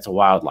 again, it's a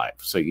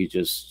wildlife. So you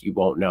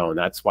won't know. And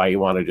that's why you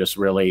want to just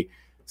really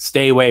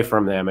stay away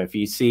from them. If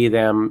you see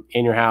them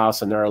in your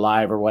house and they're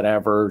alive or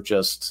whatever,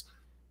 just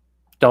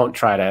don't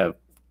try to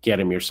get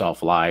them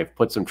yourself live.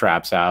 Put some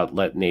traps out.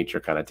 Let nature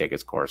kind of take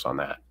its course on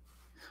that.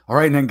 All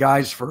right. And then,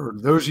 guys, for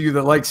those of you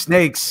that like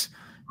snakes,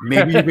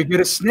 maybe you could get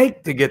a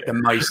snake to get the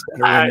mice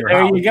that are in your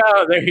house. You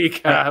go. There you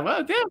go.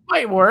 Well, that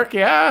might work.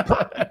 Yeah.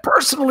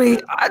 Personally,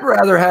 I'd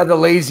rather have the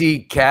lazy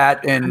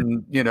cat,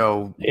 and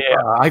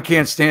I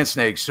can't stand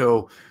snakes.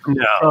 So,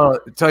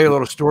 tell you a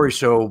little story.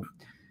 So,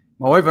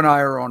 my wife and I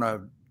are on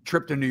a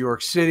trip to New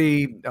York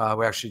City.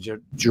 We actually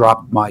just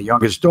dropped my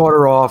youngest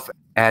daughter off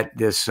at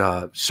this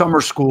summer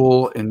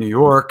school in New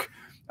York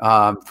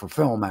for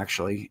film,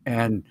 actually,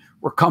 and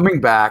we're coming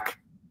back.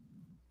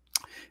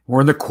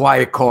 We're in the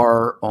quiet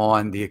car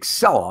on the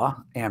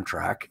Excella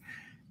Amtrak,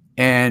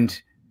 and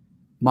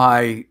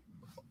my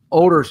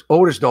oldest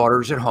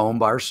daughter's at home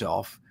by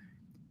herself.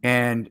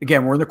 And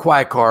again, we're in the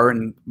quiet car,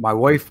 and my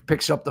wife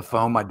picks up the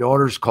phone. My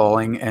daughter's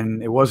calling,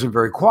 and it wasn't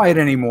very quiet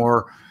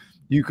anymore.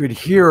 You could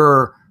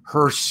hear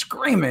her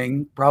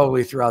screaming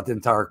probably throughout the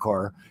entire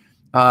car.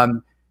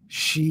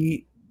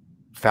 She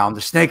found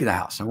a snake in the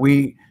house,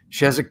 and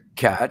she has a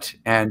cat,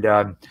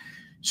 and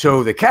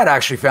so the cat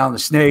actually found the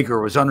snake, or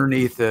was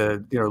underneath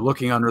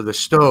looking under the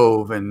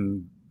stove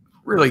and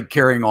really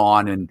carrying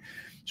on. And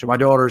so my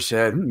daughter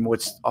said,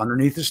 what's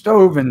underneath the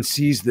stove? And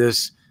sees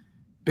this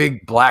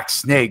big black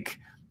snake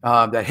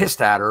that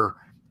hissed at her.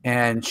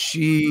 And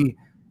she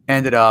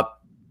ended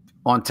up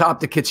on top of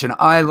the kitchen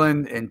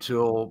island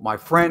until my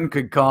friend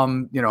could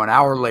come, an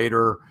hour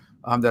later,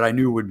 that I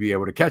knew would be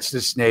able to catch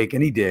this snake.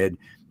 And he did.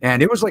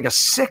 And it was like a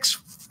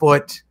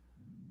 6-foot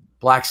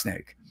black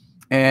snake.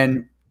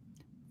 And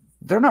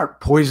they're not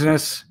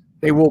poisonous.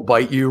 They will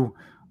bite you.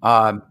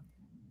 I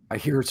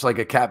hear it's like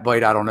a cat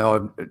bite. I don't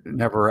know. I've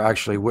never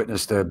actually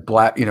witnessed a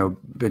black,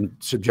 been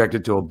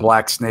subjected to a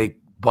black snake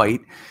bite.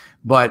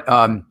 But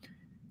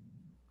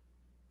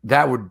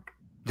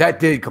that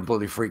did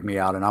completely freak me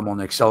out. And I'm on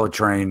the Excella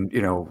train,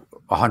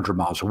 100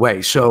 miles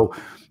away. So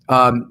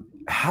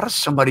how does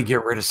somebody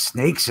get rid of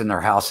snakes in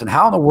their house? And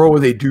how in the world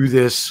would they do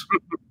this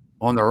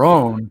on their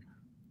own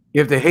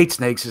if they hate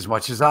snakes as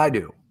much as I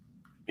do?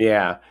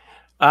 Yeah.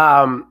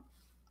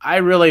 I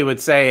really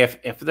would say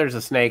if there's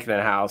a snake in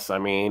the house, I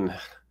mean,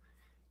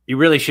 you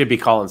really should be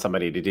calling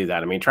somebody to do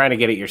that. I mean, trying to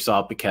get it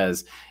yourself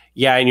because,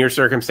 yeah, in your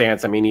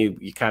circumstance, I mean,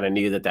 you kind of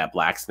knew that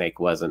black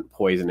snake wasn't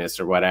poisonous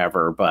or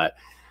whatever, but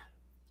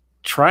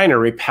trying to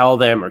repel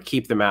them or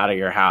keep them out of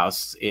your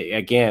house,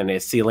 again,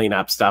 is sealing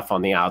up stuff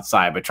on the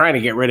outside, but trying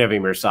to get rid of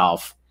him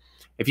yourself.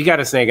 If you got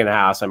a snake in the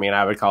house, I mean,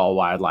 I would call a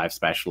wildlife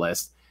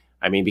specialist.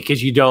 I mean,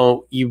 because you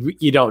don't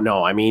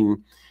know. I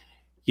mean,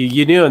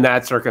 you knew in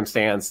that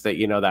circumstance that,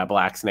 that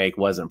black snake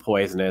wasn't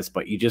poisonous,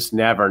 but you just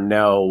never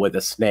know with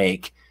a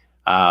snake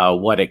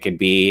what it could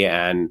be.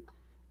 And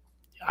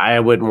I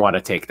wouldn't want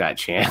to take that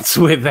chance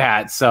with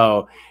that.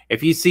 So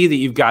if you see that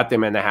you've got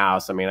them in the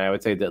house, I mean, I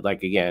would say that,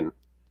 like, again,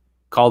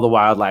 call the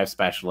wildlife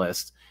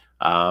specialist.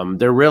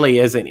 There really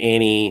isn't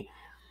any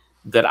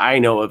that I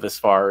know of as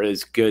far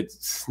as good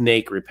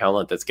snake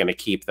repellent that's going to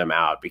keep them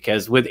out,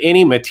 because with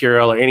any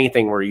material or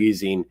anything we're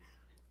using,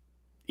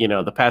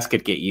 the pest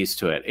could get used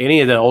to it. Any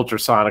of the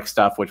ultrasonic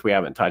stuff, which we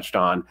haven't touched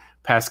on,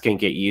 pests can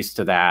get used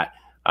to that.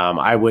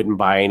 I wouldn't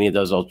buy any of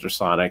those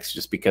ultrasonics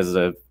just because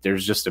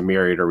there's just a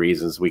myriad of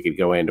reasons we could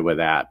go into with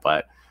that.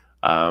 But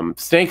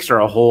snakes are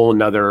a whole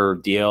nother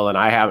deal, and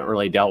I haven't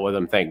really dealt with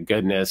them, thank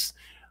goodness,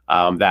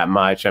 that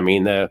much. I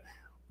mean, the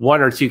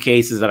 1 or 2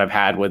 cases that I've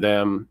had with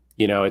them,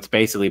 it's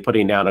basically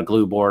putting down a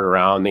glue board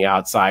around the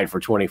outside for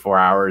 24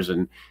 hours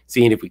and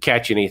seeing if we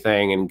catch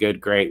anything, and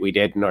good, great, we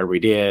didn't, or we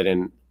did,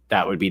 and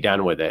that would be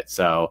done with it.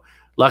 So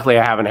luckily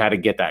I haven't had to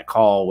get that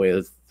call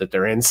with that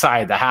they're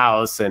inside the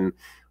house and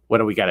what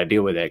do we got to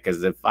do with it?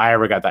 Because if I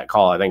ever got that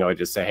call, I think I would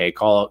just say, hey,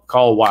 call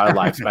a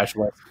wildlife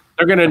specialist.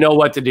 They're going to know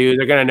what to do.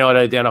 They're going to know how to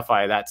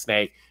identify that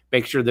snake,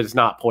 make sure that it's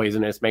not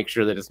poisonous, make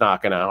sure that it's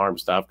not going to harm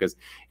stuff. Because,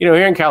 here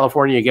in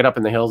California, you get up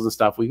in the hills and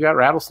stuff, we've got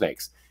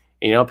rattlesnakes.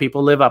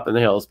 People live up in the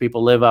hills.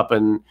 People live up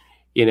in,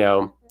 I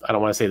don't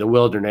want to say the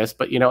wilderness,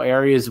 but,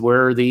 areas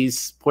where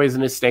these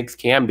poisonous snakes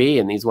can be,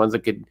 and these ones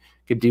that could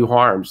do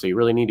harm. So you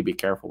really need to be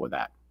careful with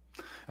that.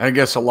 And I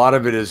guess a lot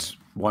of it is,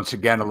 once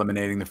again,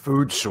 eliminating the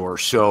food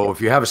source. So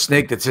if you have a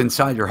snake that's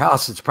inside your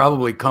house, it's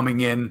probably coming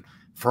in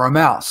for a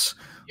mouse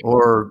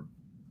or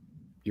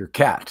your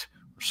cat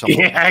or something.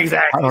 Yeah,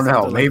 exactly. I don't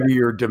know. Maybe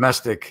your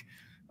domestic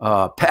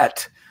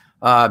pet.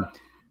 But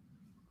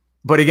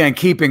again,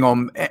 keeping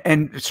them.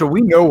 And so we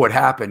know what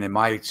happened in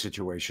my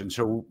situation.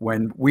 So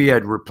when we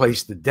had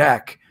replaced the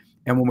deck,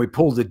 and when we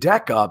pulled the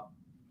deck up,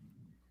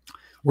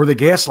 where the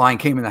gas line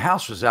came in the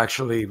house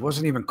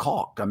wasn't even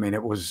caulked. I mean,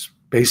 it was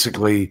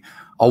basically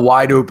a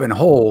wide open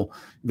hole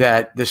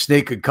that the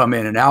snake could come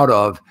in and out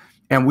of.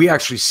 And we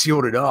actually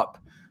sealed it up.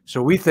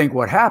 So we think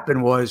what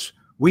happened was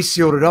we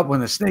sealed it up when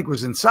the snake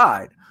was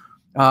inside.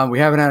 We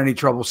haven't had any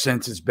trouble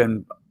since. It's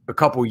been a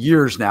couple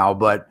years now,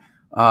 but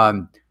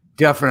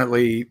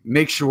definitely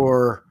make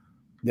sure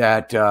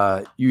that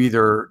you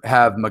either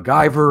have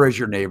MacGyver as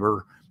your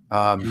neighbor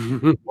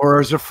or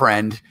as a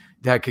friend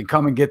that can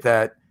come and get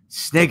that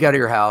snake out of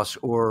your house,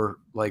 or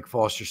like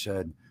Foster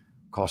said,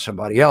 call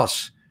somebody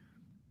else,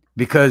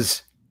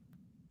 because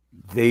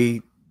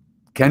they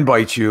can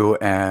bite you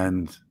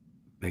and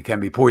they can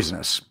be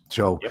poisonous.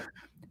 So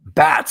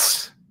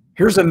bats,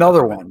 here's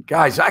another one.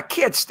 Guys, I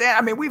can't stand,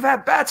 I mean, we've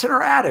had bats in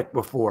our attic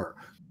before.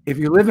 If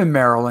you live in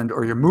Maryland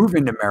or you're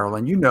moving to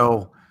Maryland, you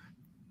know,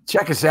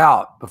 check us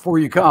out before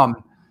you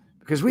come,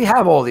 because we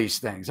have all these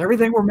things.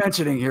 Everything we're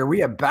mentioning here, we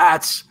have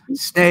bats,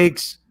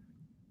 snakes,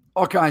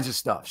 all kinds of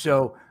stuff.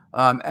 So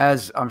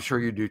as I'm sure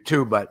you do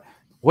too, but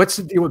what's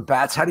the deal with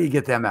bats? How do you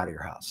get them out of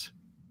your house?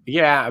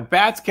 Yeah,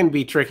 bats can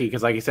be tricky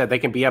because, like you said, they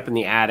can be up in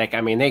the attic.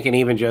 I mean, they can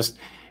even just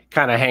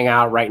kind of hang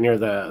out right near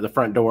the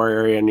front door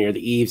area, near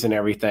the eaves and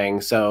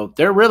everything. So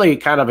they're really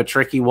kind of a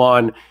tricky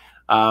one.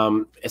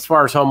 As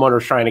far as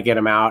homeowners trying to get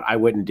them out, I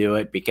wouldn't do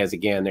it because,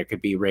 again, there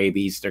could be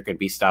rabies. There could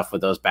be stuff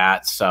with those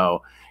bats.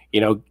 So, you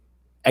know,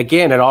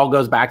 again, it all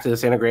goes back to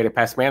this integrated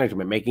pest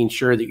management, making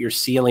sure that you're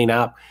sealing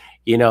up,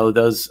 you know,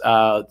 those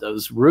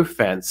roof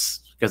vents,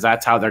 because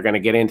that's how they're going to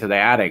get into the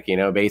attic. You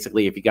know,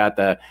 basically, if you got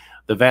the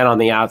vent on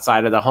the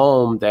outside of the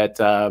home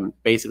that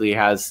basically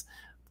has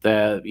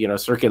the, you know,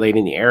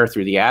 circulating the air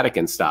through the attic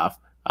and stuff,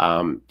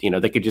 you know,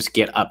 they could just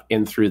get up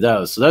in through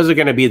those. So those are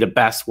going to be the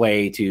best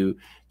way to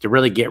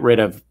really get rid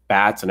of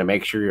bats and to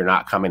make sure you're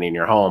not coming in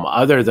your home.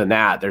 Other than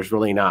that, there's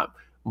really not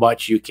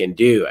much you can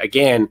do.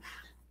 Again,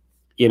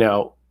 you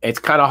know, it's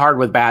kind of hard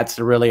with bats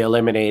to really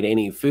eliminate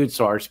any food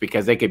source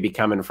because they could be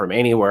coming from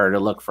anywhere to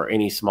look for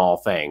any small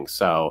thing.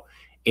 So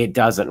it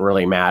doesn't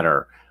really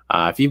matter.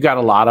 If you've got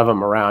a lot of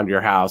them around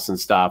your house and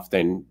stuff,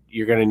 then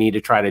you're going to need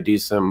to try to do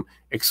some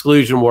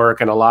exclusion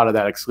work. And a lot of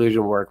that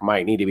exclusion work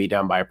might need to be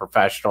done by a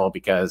professional,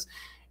 because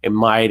it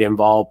might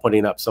involve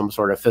putting up some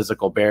sort of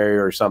physical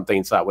barrier or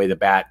something, so that way the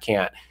bat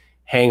can't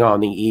hang on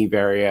the eave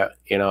area.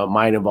 You know, it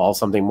might involve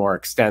something more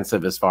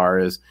extensive as far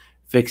as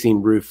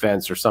fixing roof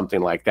vents or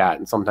something like that.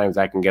 And sometimes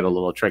that can get a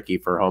little tricky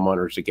for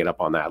homeowners to get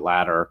up on that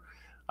ladder.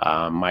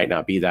 Might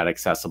not be that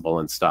accessible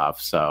and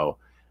stuff. So,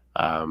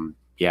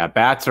 yeah,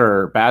 bats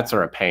are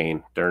a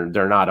pain.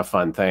 They're not a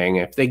fun thing.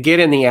 If they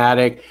get in the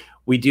attic,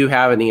 we do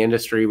have in the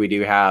industry, we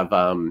do have,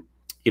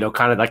 you know,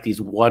 kind of like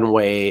these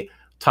one-way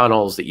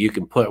tunnels that you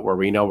can put where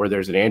we know where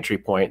there's an entry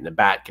point and the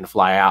bat can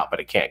fly out, but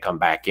it can't come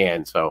back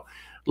in. So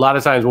a lot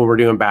of times when we're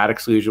doing bat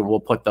exclusion, we'll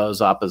put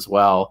those up as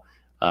well.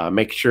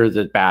 Make sure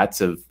that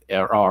bats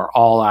are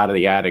all out of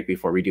the attic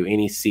before we do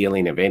any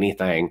sealing of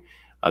anything.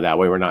 That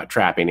way we're not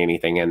trapping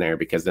anything in there,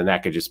 because then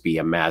that could just be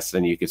a mess.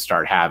 Then you could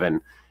start having,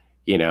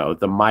 you know,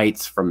 the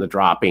mites from the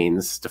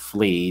droppings to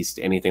fleas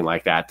to anything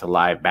like that, to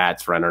live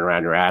bats running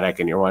around your attic,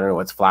 and you're wondering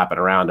what's flapping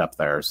around up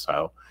there.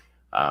 So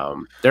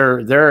they're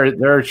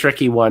a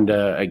tricky one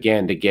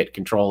to get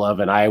control of.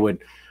 And I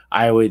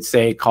would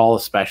say call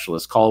a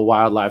specialist, call a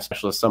wildlife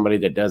specialist, somebody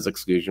that does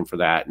exclusion for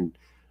that, and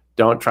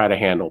don't try to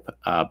handle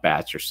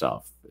bats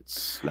yourself.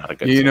 It's not a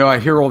good thing. You know, I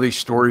hear all these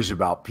stories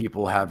about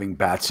people having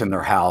bats in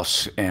their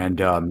house, and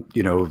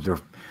you know,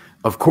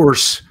 of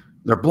course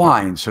they're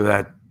blind, so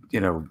that, you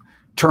know,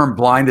 term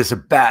blind as a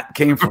bat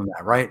came from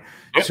that, right?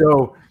 Yep.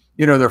 So,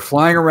 you know, they're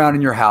flying around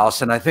in your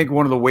house. And I think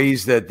one of the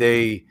ways that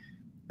they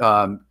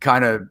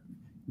kind of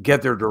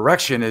get their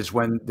direction is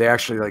when they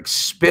actually like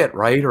spit,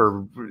 right?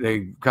 Or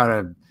they kind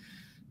of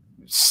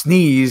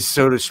sneeze,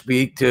 so to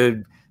speak,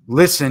 to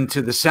listen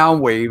to the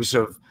sound waves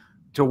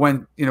to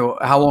when, you know,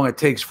 how long it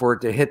takes for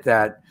it to hit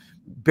that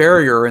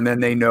barrier. And then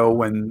they know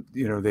when,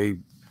 you know, they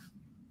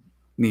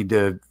need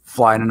to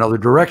fly in another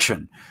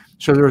direction.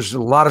 So there's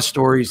a lot of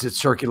stories that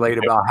circulate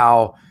about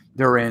how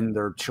they're in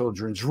their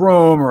children's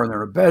room or in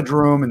their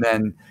bedroom, and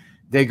then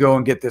they go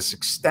and get this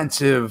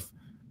extensive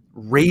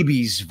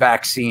rabies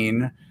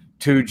vaccine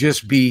to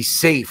just be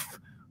safe.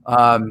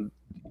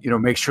 You know,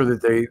 make sure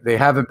that they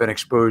haven't been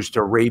exposed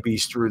to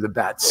rabies through the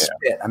bat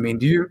spit. I mean,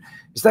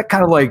 is that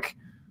kind of like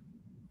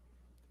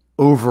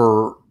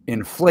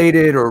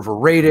overinflated or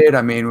overrated?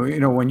 I mean, you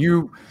know, when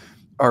you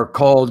are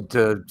called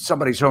to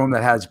somebody's home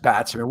that has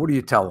bats, I mean, what do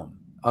you tell them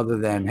other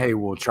than, hey,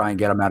 we'll try and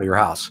get them out of your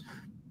house?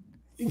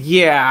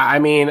 Yeah, I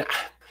mean,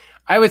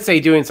 I would say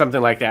doing something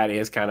like that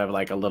is kind of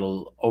like a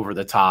little over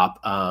the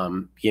top.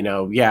 You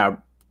know, yeah,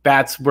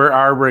 bats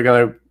are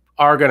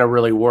gonna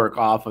really work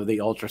off of the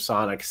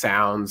ultrasonic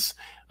sounds,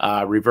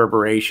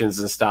 reverberations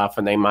and stuff,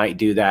 and they might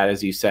do that,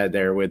 as you said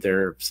there, with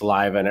their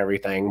saliva and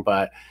everything.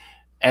 But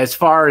as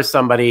far as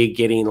somebody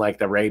getting like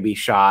the rabies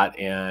shot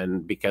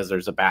and because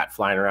there's a bat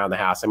flying around the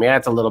house, I mean,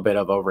 that's a little bit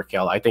of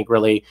overkill. I think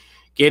really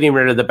getting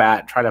rid of the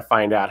bat, try to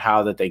find out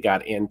how that they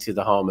got into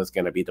the home is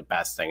going to be the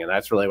best thing. And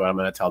that's really what I'm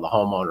going to tell the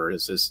homeowner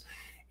is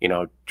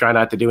try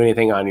not to do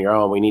anything on your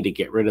own. We need to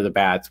get rid of the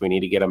bats. We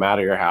need to get them out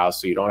of your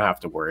house so you don't have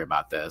to worry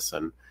about this.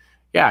 And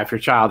yeah, if your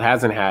child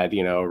hasn't had,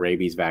 a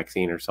rabies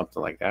vaccine or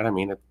something like that, I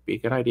mean, it'd be a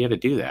good idea to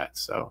do that.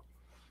 So,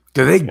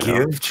 do they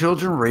give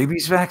children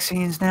rabies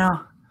vaccines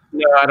now?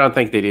 No, I don't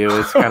think they do.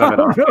 It's kind of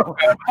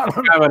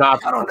an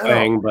optional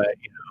thing, but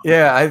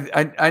yeah,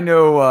 I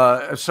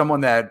know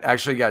someone that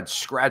actually got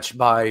scratched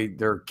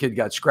their kid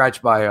got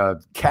scratched by a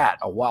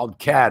wild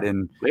cat,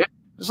 and it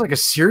was like a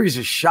series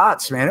of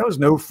shots, man. It was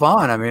no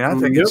fun. I mean, I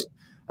think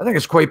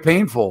it's quite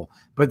painful.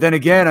 But then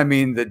again, I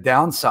mean, the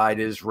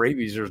downside is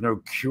rabies. There's no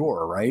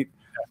cure, right?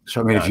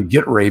 So I mean, if you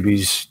get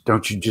rabies,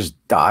 don't you just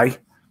die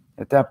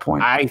at that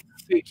point? I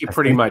think you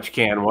pretty much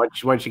can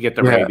once you get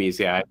the rabies.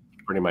 Yeah,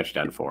 pretty much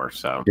done for.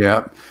 So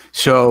yeah.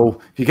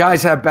 So if you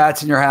guys have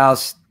bats in your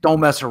house, don't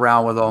mess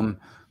around with them.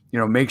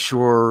 Make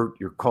sure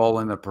you're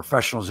calling the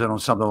professionals in on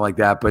something like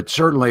that. But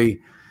certainly,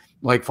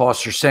 like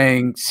Foster's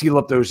saying, seal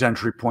up those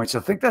entry points.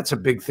 I think that's a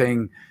big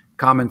thing,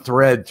 common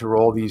thread through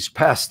all these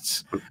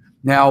pests.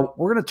 Now,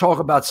 we're going to talk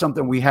about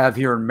something we have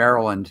here in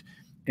Maryland,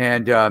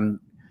 and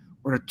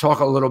we're going to talk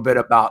a little bit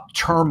about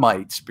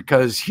termites,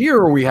 because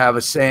here we have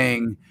a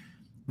saying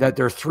that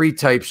there are 3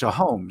 types of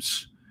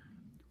homes.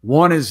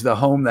 One is the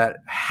home that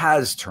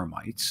has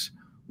termites.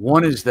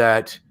 One is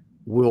that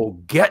will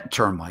get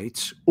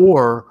termites,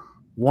 or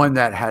one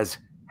that has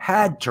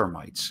had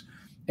termites.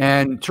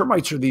 And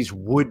termites are these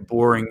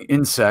wood-boring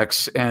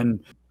insects.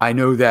 And I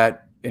know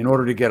that in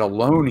order to get a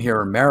loan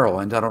here in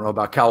Maryland, I don't know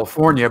about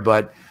California,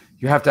 but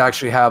you have to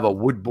actually have a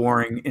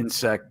wood-boring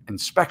insect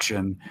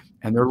inspection,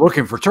 and they're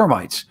looking for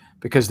termites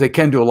because they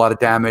can do a lot of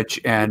damage.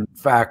 And in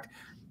fact,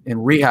 in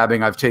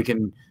rehabbing, I've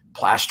taken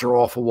plaster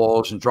off of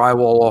walls and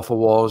drywall off of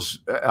walls,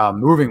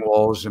 moving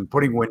walls and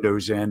putting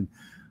windows in.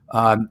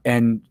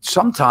 And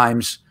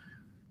sometimes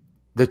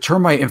the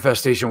termite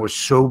infestation was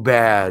so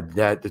bad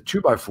that the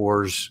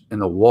 2x4s in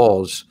the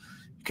walls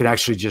could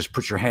actually just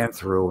put your hand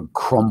through and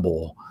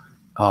crumble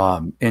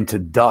into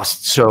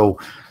dust. So,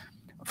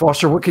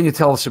 Foster, what can you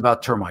tell us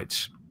about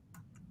termites?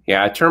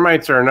 Yeah,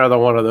 termites are another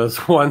one of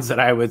those ones that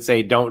I would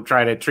say don't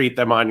try to treat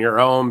them on your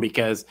own,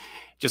 because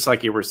just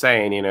like you were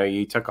saying,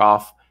 you took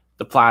off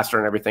the plaster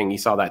and everything, you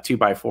saw that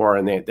 2x4,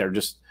 and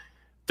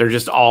they're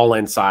just all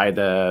inside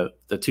the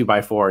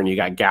 2x4, and you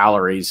got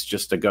galleries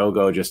just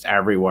just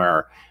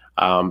everywhere.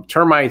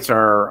 Termites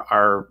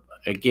are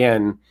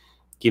again,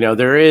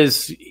 there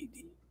is,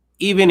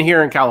 even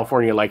here in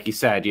California, like you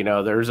said,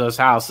 there's those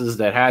houses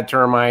that had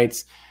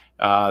termites,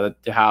 the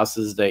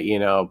houses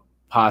that,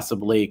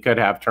 possibly could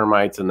have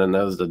termites, and then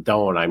those that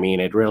don't. I mean,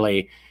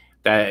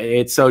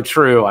 it's so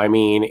true. I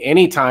mean,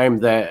 anytime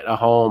that a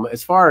home,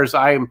 as far as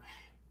I'm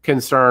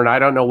concerned, I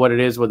don't know what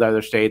it is with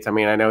other states. I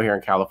mean, I know here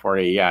in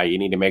California, yeah, you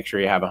need to make sure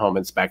you have a home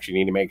inspection.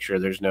 You need to make sure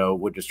there's no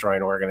wood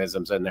destroying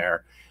organisms in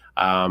there.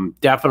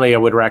 Definitely, I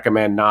would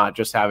recommend not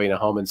just having a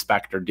home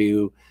inspector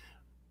do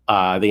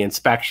the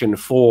inspection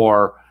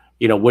for,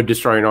 wood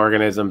destroying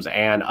organisms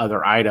and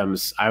other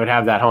items. I would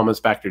have that home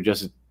inspector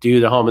just do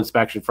the home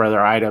inspection for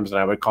other items, and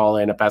I would call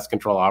in a pest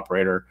control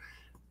operator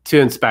to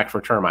inspect for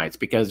termites,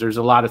 because there's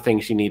a lot of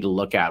things you need to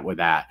look at with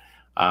that.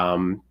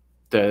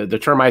 The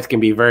termites can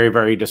be very,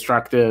 very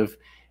destructive.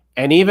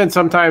 And even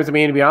sometimes, I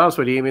mean, to be honest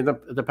with you, even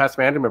the pest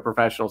management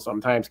professionals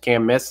sometimes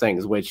can miss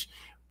things, which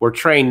we're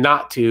trained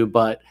not to,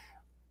 but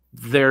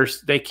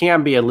they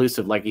can be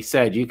elusive. Like you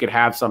said, you could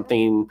have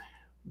something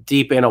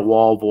deep in a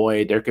wall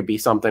void. There could be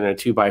something in a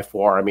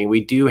 2x4. I mean,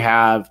 we do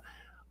have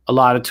a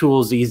lot of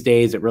tools these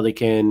days that really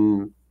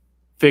can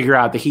figure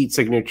out the heat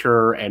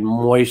signature and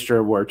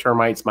moisture where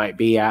termites might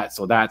be at.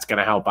 So that's going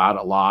to help out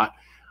a lot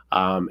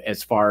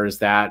as far as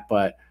that.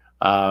 But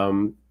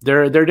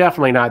they're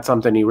definitely not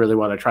something you really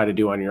want to try to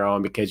do on your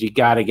own, because you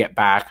got to get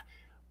back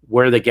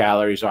where the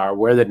galleries are,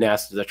 where the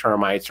nests of the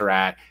termites are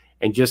at,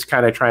 and just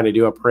kind of trying to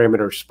do a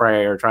perimeter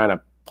spray or trying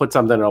to put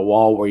something in a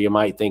wall where you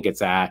might think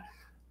it's at.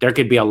 There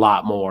could be a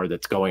lot more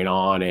that's going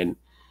on, and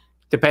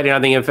depending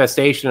on the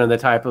infestation and the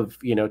type of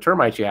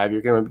termites you have,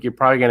 you're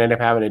probably going to end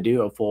up having to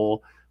do a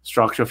full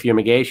structural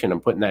fumigation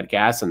and putting that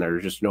gas in there.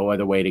 There's just no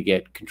other way to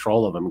get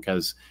control of them,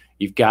 because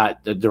you've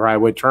got the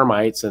drywood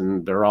termites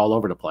and they're all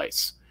over the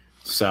place.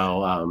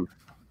 So,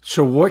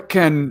 so what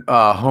can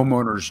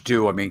homeowners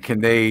do? I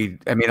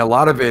mean, a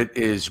lot of it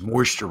is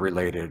moisture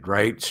related,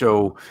 right?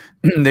 So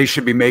they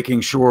should be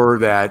making sure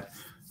that,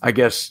 I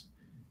guess,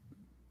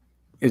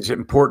 it's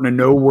important to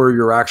know where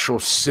your actual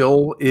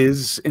sill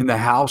is in the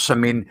house. I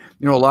mean,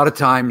 a lot of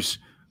times,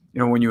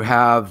 when you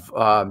have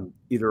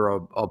either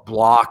a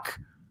block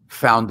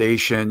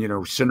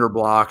foundation, cinder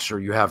blocks, or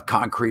you have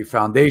concrete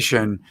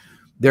foundation,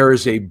 there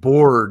is a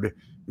board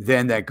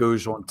then that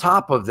goes on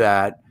top of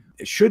that.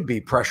 It should be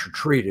pressure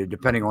treated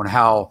depending on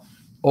how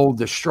old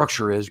the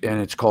structure is, and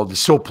it's called the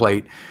sill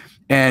plate.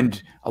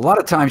 And a lot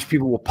of times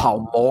people will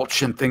pile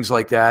mulch and things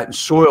like that and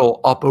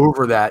soil up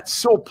over that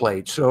sill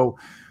plate. So,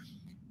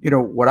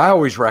 what I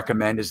always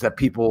recommend is that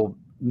people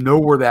know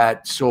where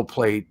that sill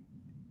plate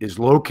is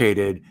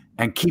located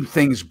and keep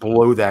things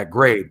below that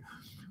grade.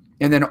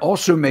 And then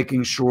also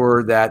making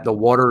sure that the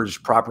water is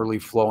properly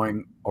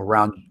flowing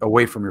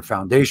away from your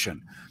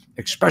foundation,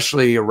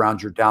 especially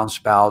around your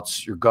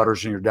downspouts, your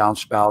gutters and your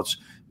downspouts,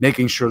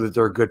 making sure that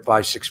they're a good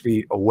 5-6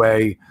 feet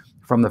away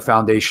from the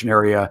foundation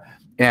area.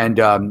 And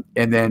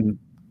then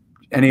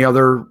any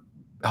other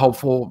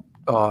helpful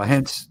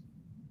hints?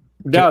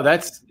 No,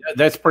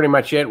 that's pretty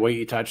much it. What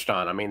you touched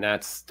on. I mean,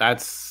 that's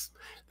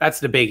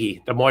the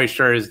biggie. The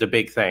moisture is the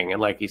big thing, and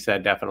like you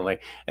said, definitely.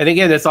 And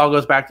again, this all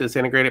goes back to this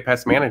integrated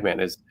pest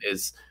management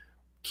is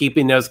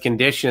keeping those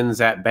conditions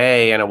at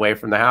bay and away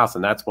from the house,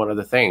 and that's one of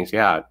the things.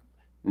 Yeah,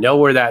 know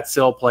where that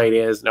sill plate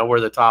is, know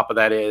where the top of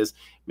that is,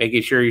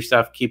 making sure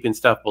your keeping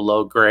stuff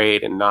below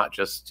grade and not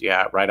just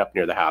right up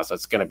near the house.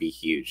 That's going to be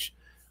huge,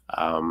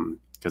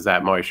 because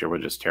that moisture will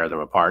just tear them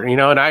apart.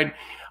 And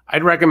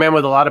I'd recommend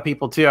with a lot of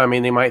people too. I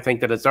mean, they might think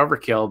that it's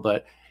overkill,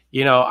 but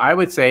I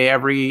would say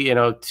every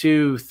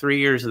 2-3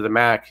 years of the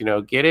max,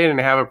 get in and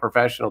have a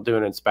professional do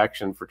an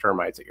inspection for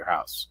termites at your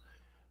house,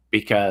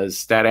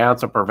 because that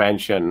ounce of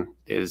prevention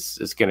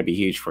is going to be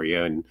huge for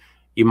you, and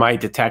you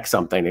might detect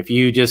something. If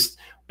you just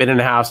been in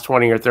the house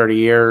 20 or 30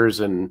 years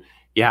and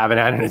you haven't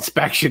had an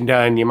inspection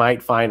done, you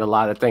might find a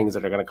lot of things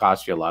that are going to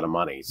cost you a lot of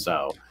money.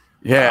 So.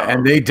 Yeah,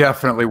 and they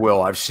definitely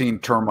will. I've seen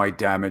termite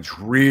damage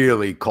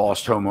really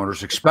cost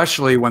homeowners,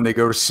 especially when they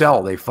go to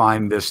sell. They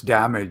find this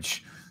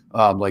damage,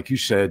 like you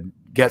said,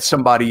 get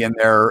somebody in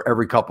there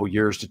every couple of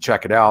years to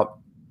check it out,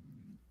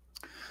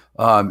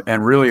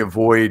 and really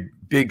avoid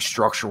big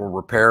structural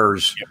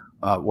repairs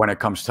when it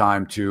comes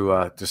time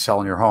to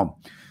selling your home.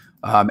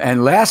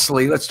 And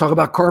lastly, let's talk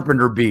about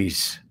carpenter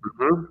bees.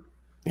 Mm-hmm.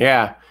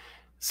 Yeah,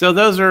 so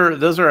those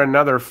are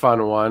another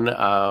fun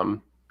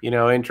one.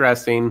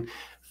 Interesting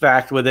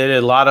fact with it,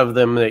 a lot of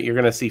them that you're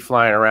going to see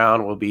flying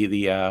around will be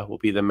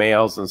the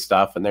males and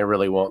stuff, and they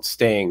really won't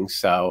sting.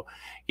 So,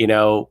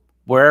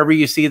 wherever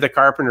you see the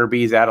carpenter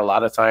bees at, a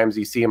lot of times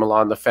you see them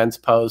along the fence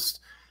post,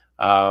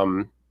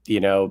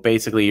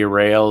 basically your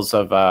rails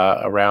of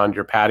around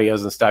your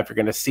patios and stuff. You're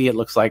going to see it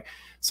looks like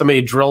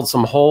somebody drilled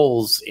some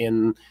holes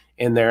in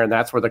there, and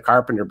that's where the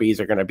carpenter bees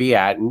are going to be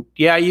at. And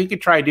yeah, you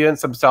could try doing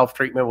some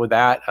self-treatment with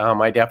that.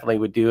 I definitely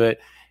would do it,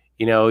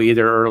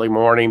 either early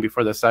morning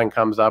before the sun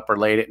comes up or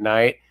late at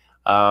night.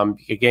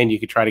 Again, you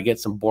could try to get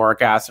some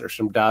boric acid or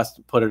some dust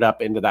and put it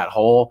up into that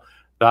hole.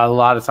 But a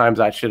lot of times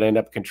that should end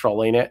up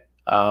controlling it.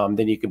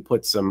 Then you can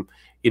put some,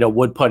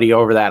 wood putty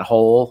over that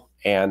hole,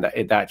 and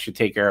that should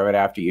take care of it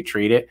after you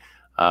treat it.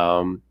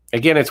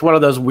 Again, it's one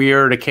of those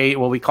weird,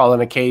 what we call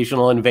an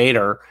occasional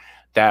invader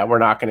that we're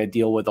not going to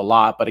deal with a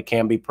lot, but it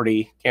can be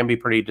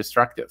pretty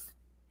destructive,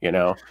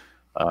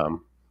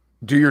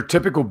 Do your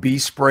typical bee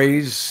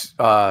sprays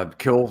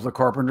kill the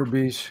carpenter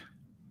bees?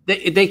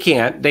 They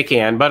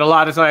can, but a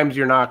lot of times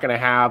you're not going to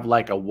have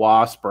like a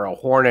wasp or a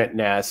hornet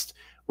nest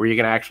where you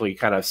can actually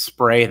kind of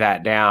spray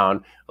that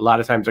down. A lot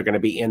of times they're going to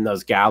be in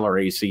those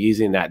galleries, so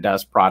using that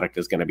dust product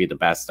is going to be the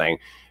best thing.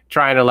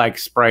 Trying to like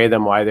spray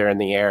them while they're in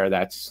the air,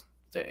 that's,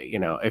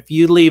 if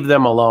you leave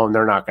them alone,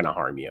 they're not going to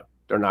harm you.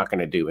 They're not going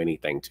to do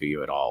anything to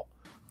you at all.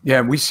 Yeah,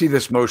 and we see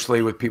this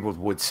mostly with people with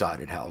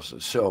wood-sided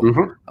houses. So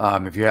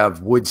if you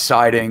have wood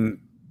siding,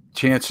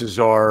 chances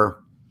are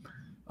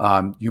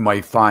you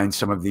might find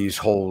some of these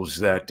holes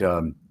that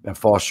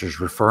Foster's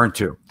referring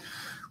to.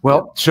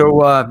 Well,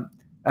 so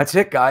that's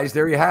it, guys.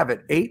 There you have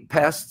it. 8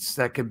 pests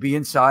that could be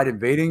inside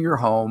invading your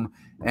home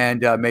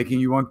and making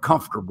you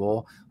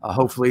uncomfortable.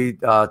 Hopefully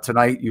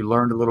tonight you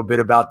learned a little bit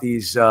about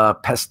these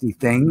pesty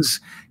things.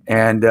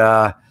 And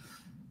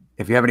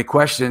if you have any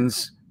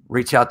questions,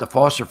 reach out to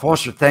Foster.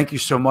 Foster, thank you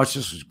so much.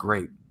 This was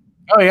great.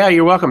 Oh, yeah,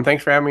 you're welcome.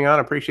 Thanks for having me on.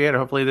 I appreciate it.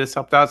 Hopefully this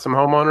helped out some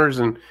homeowners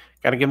and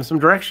got to give them some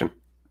direction.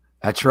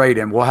 That's right.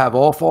 And we'll have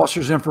all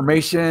Foster's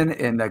information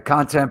in the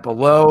content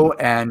below,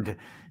 and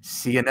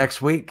see you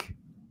next week.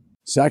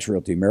 Sachs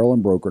Realty,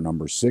 Maryland broker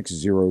number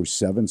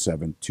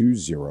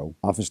 607720,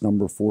 office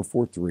number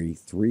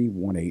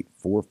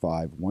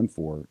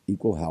 443-318-4514,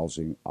 equal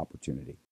housing opportunity.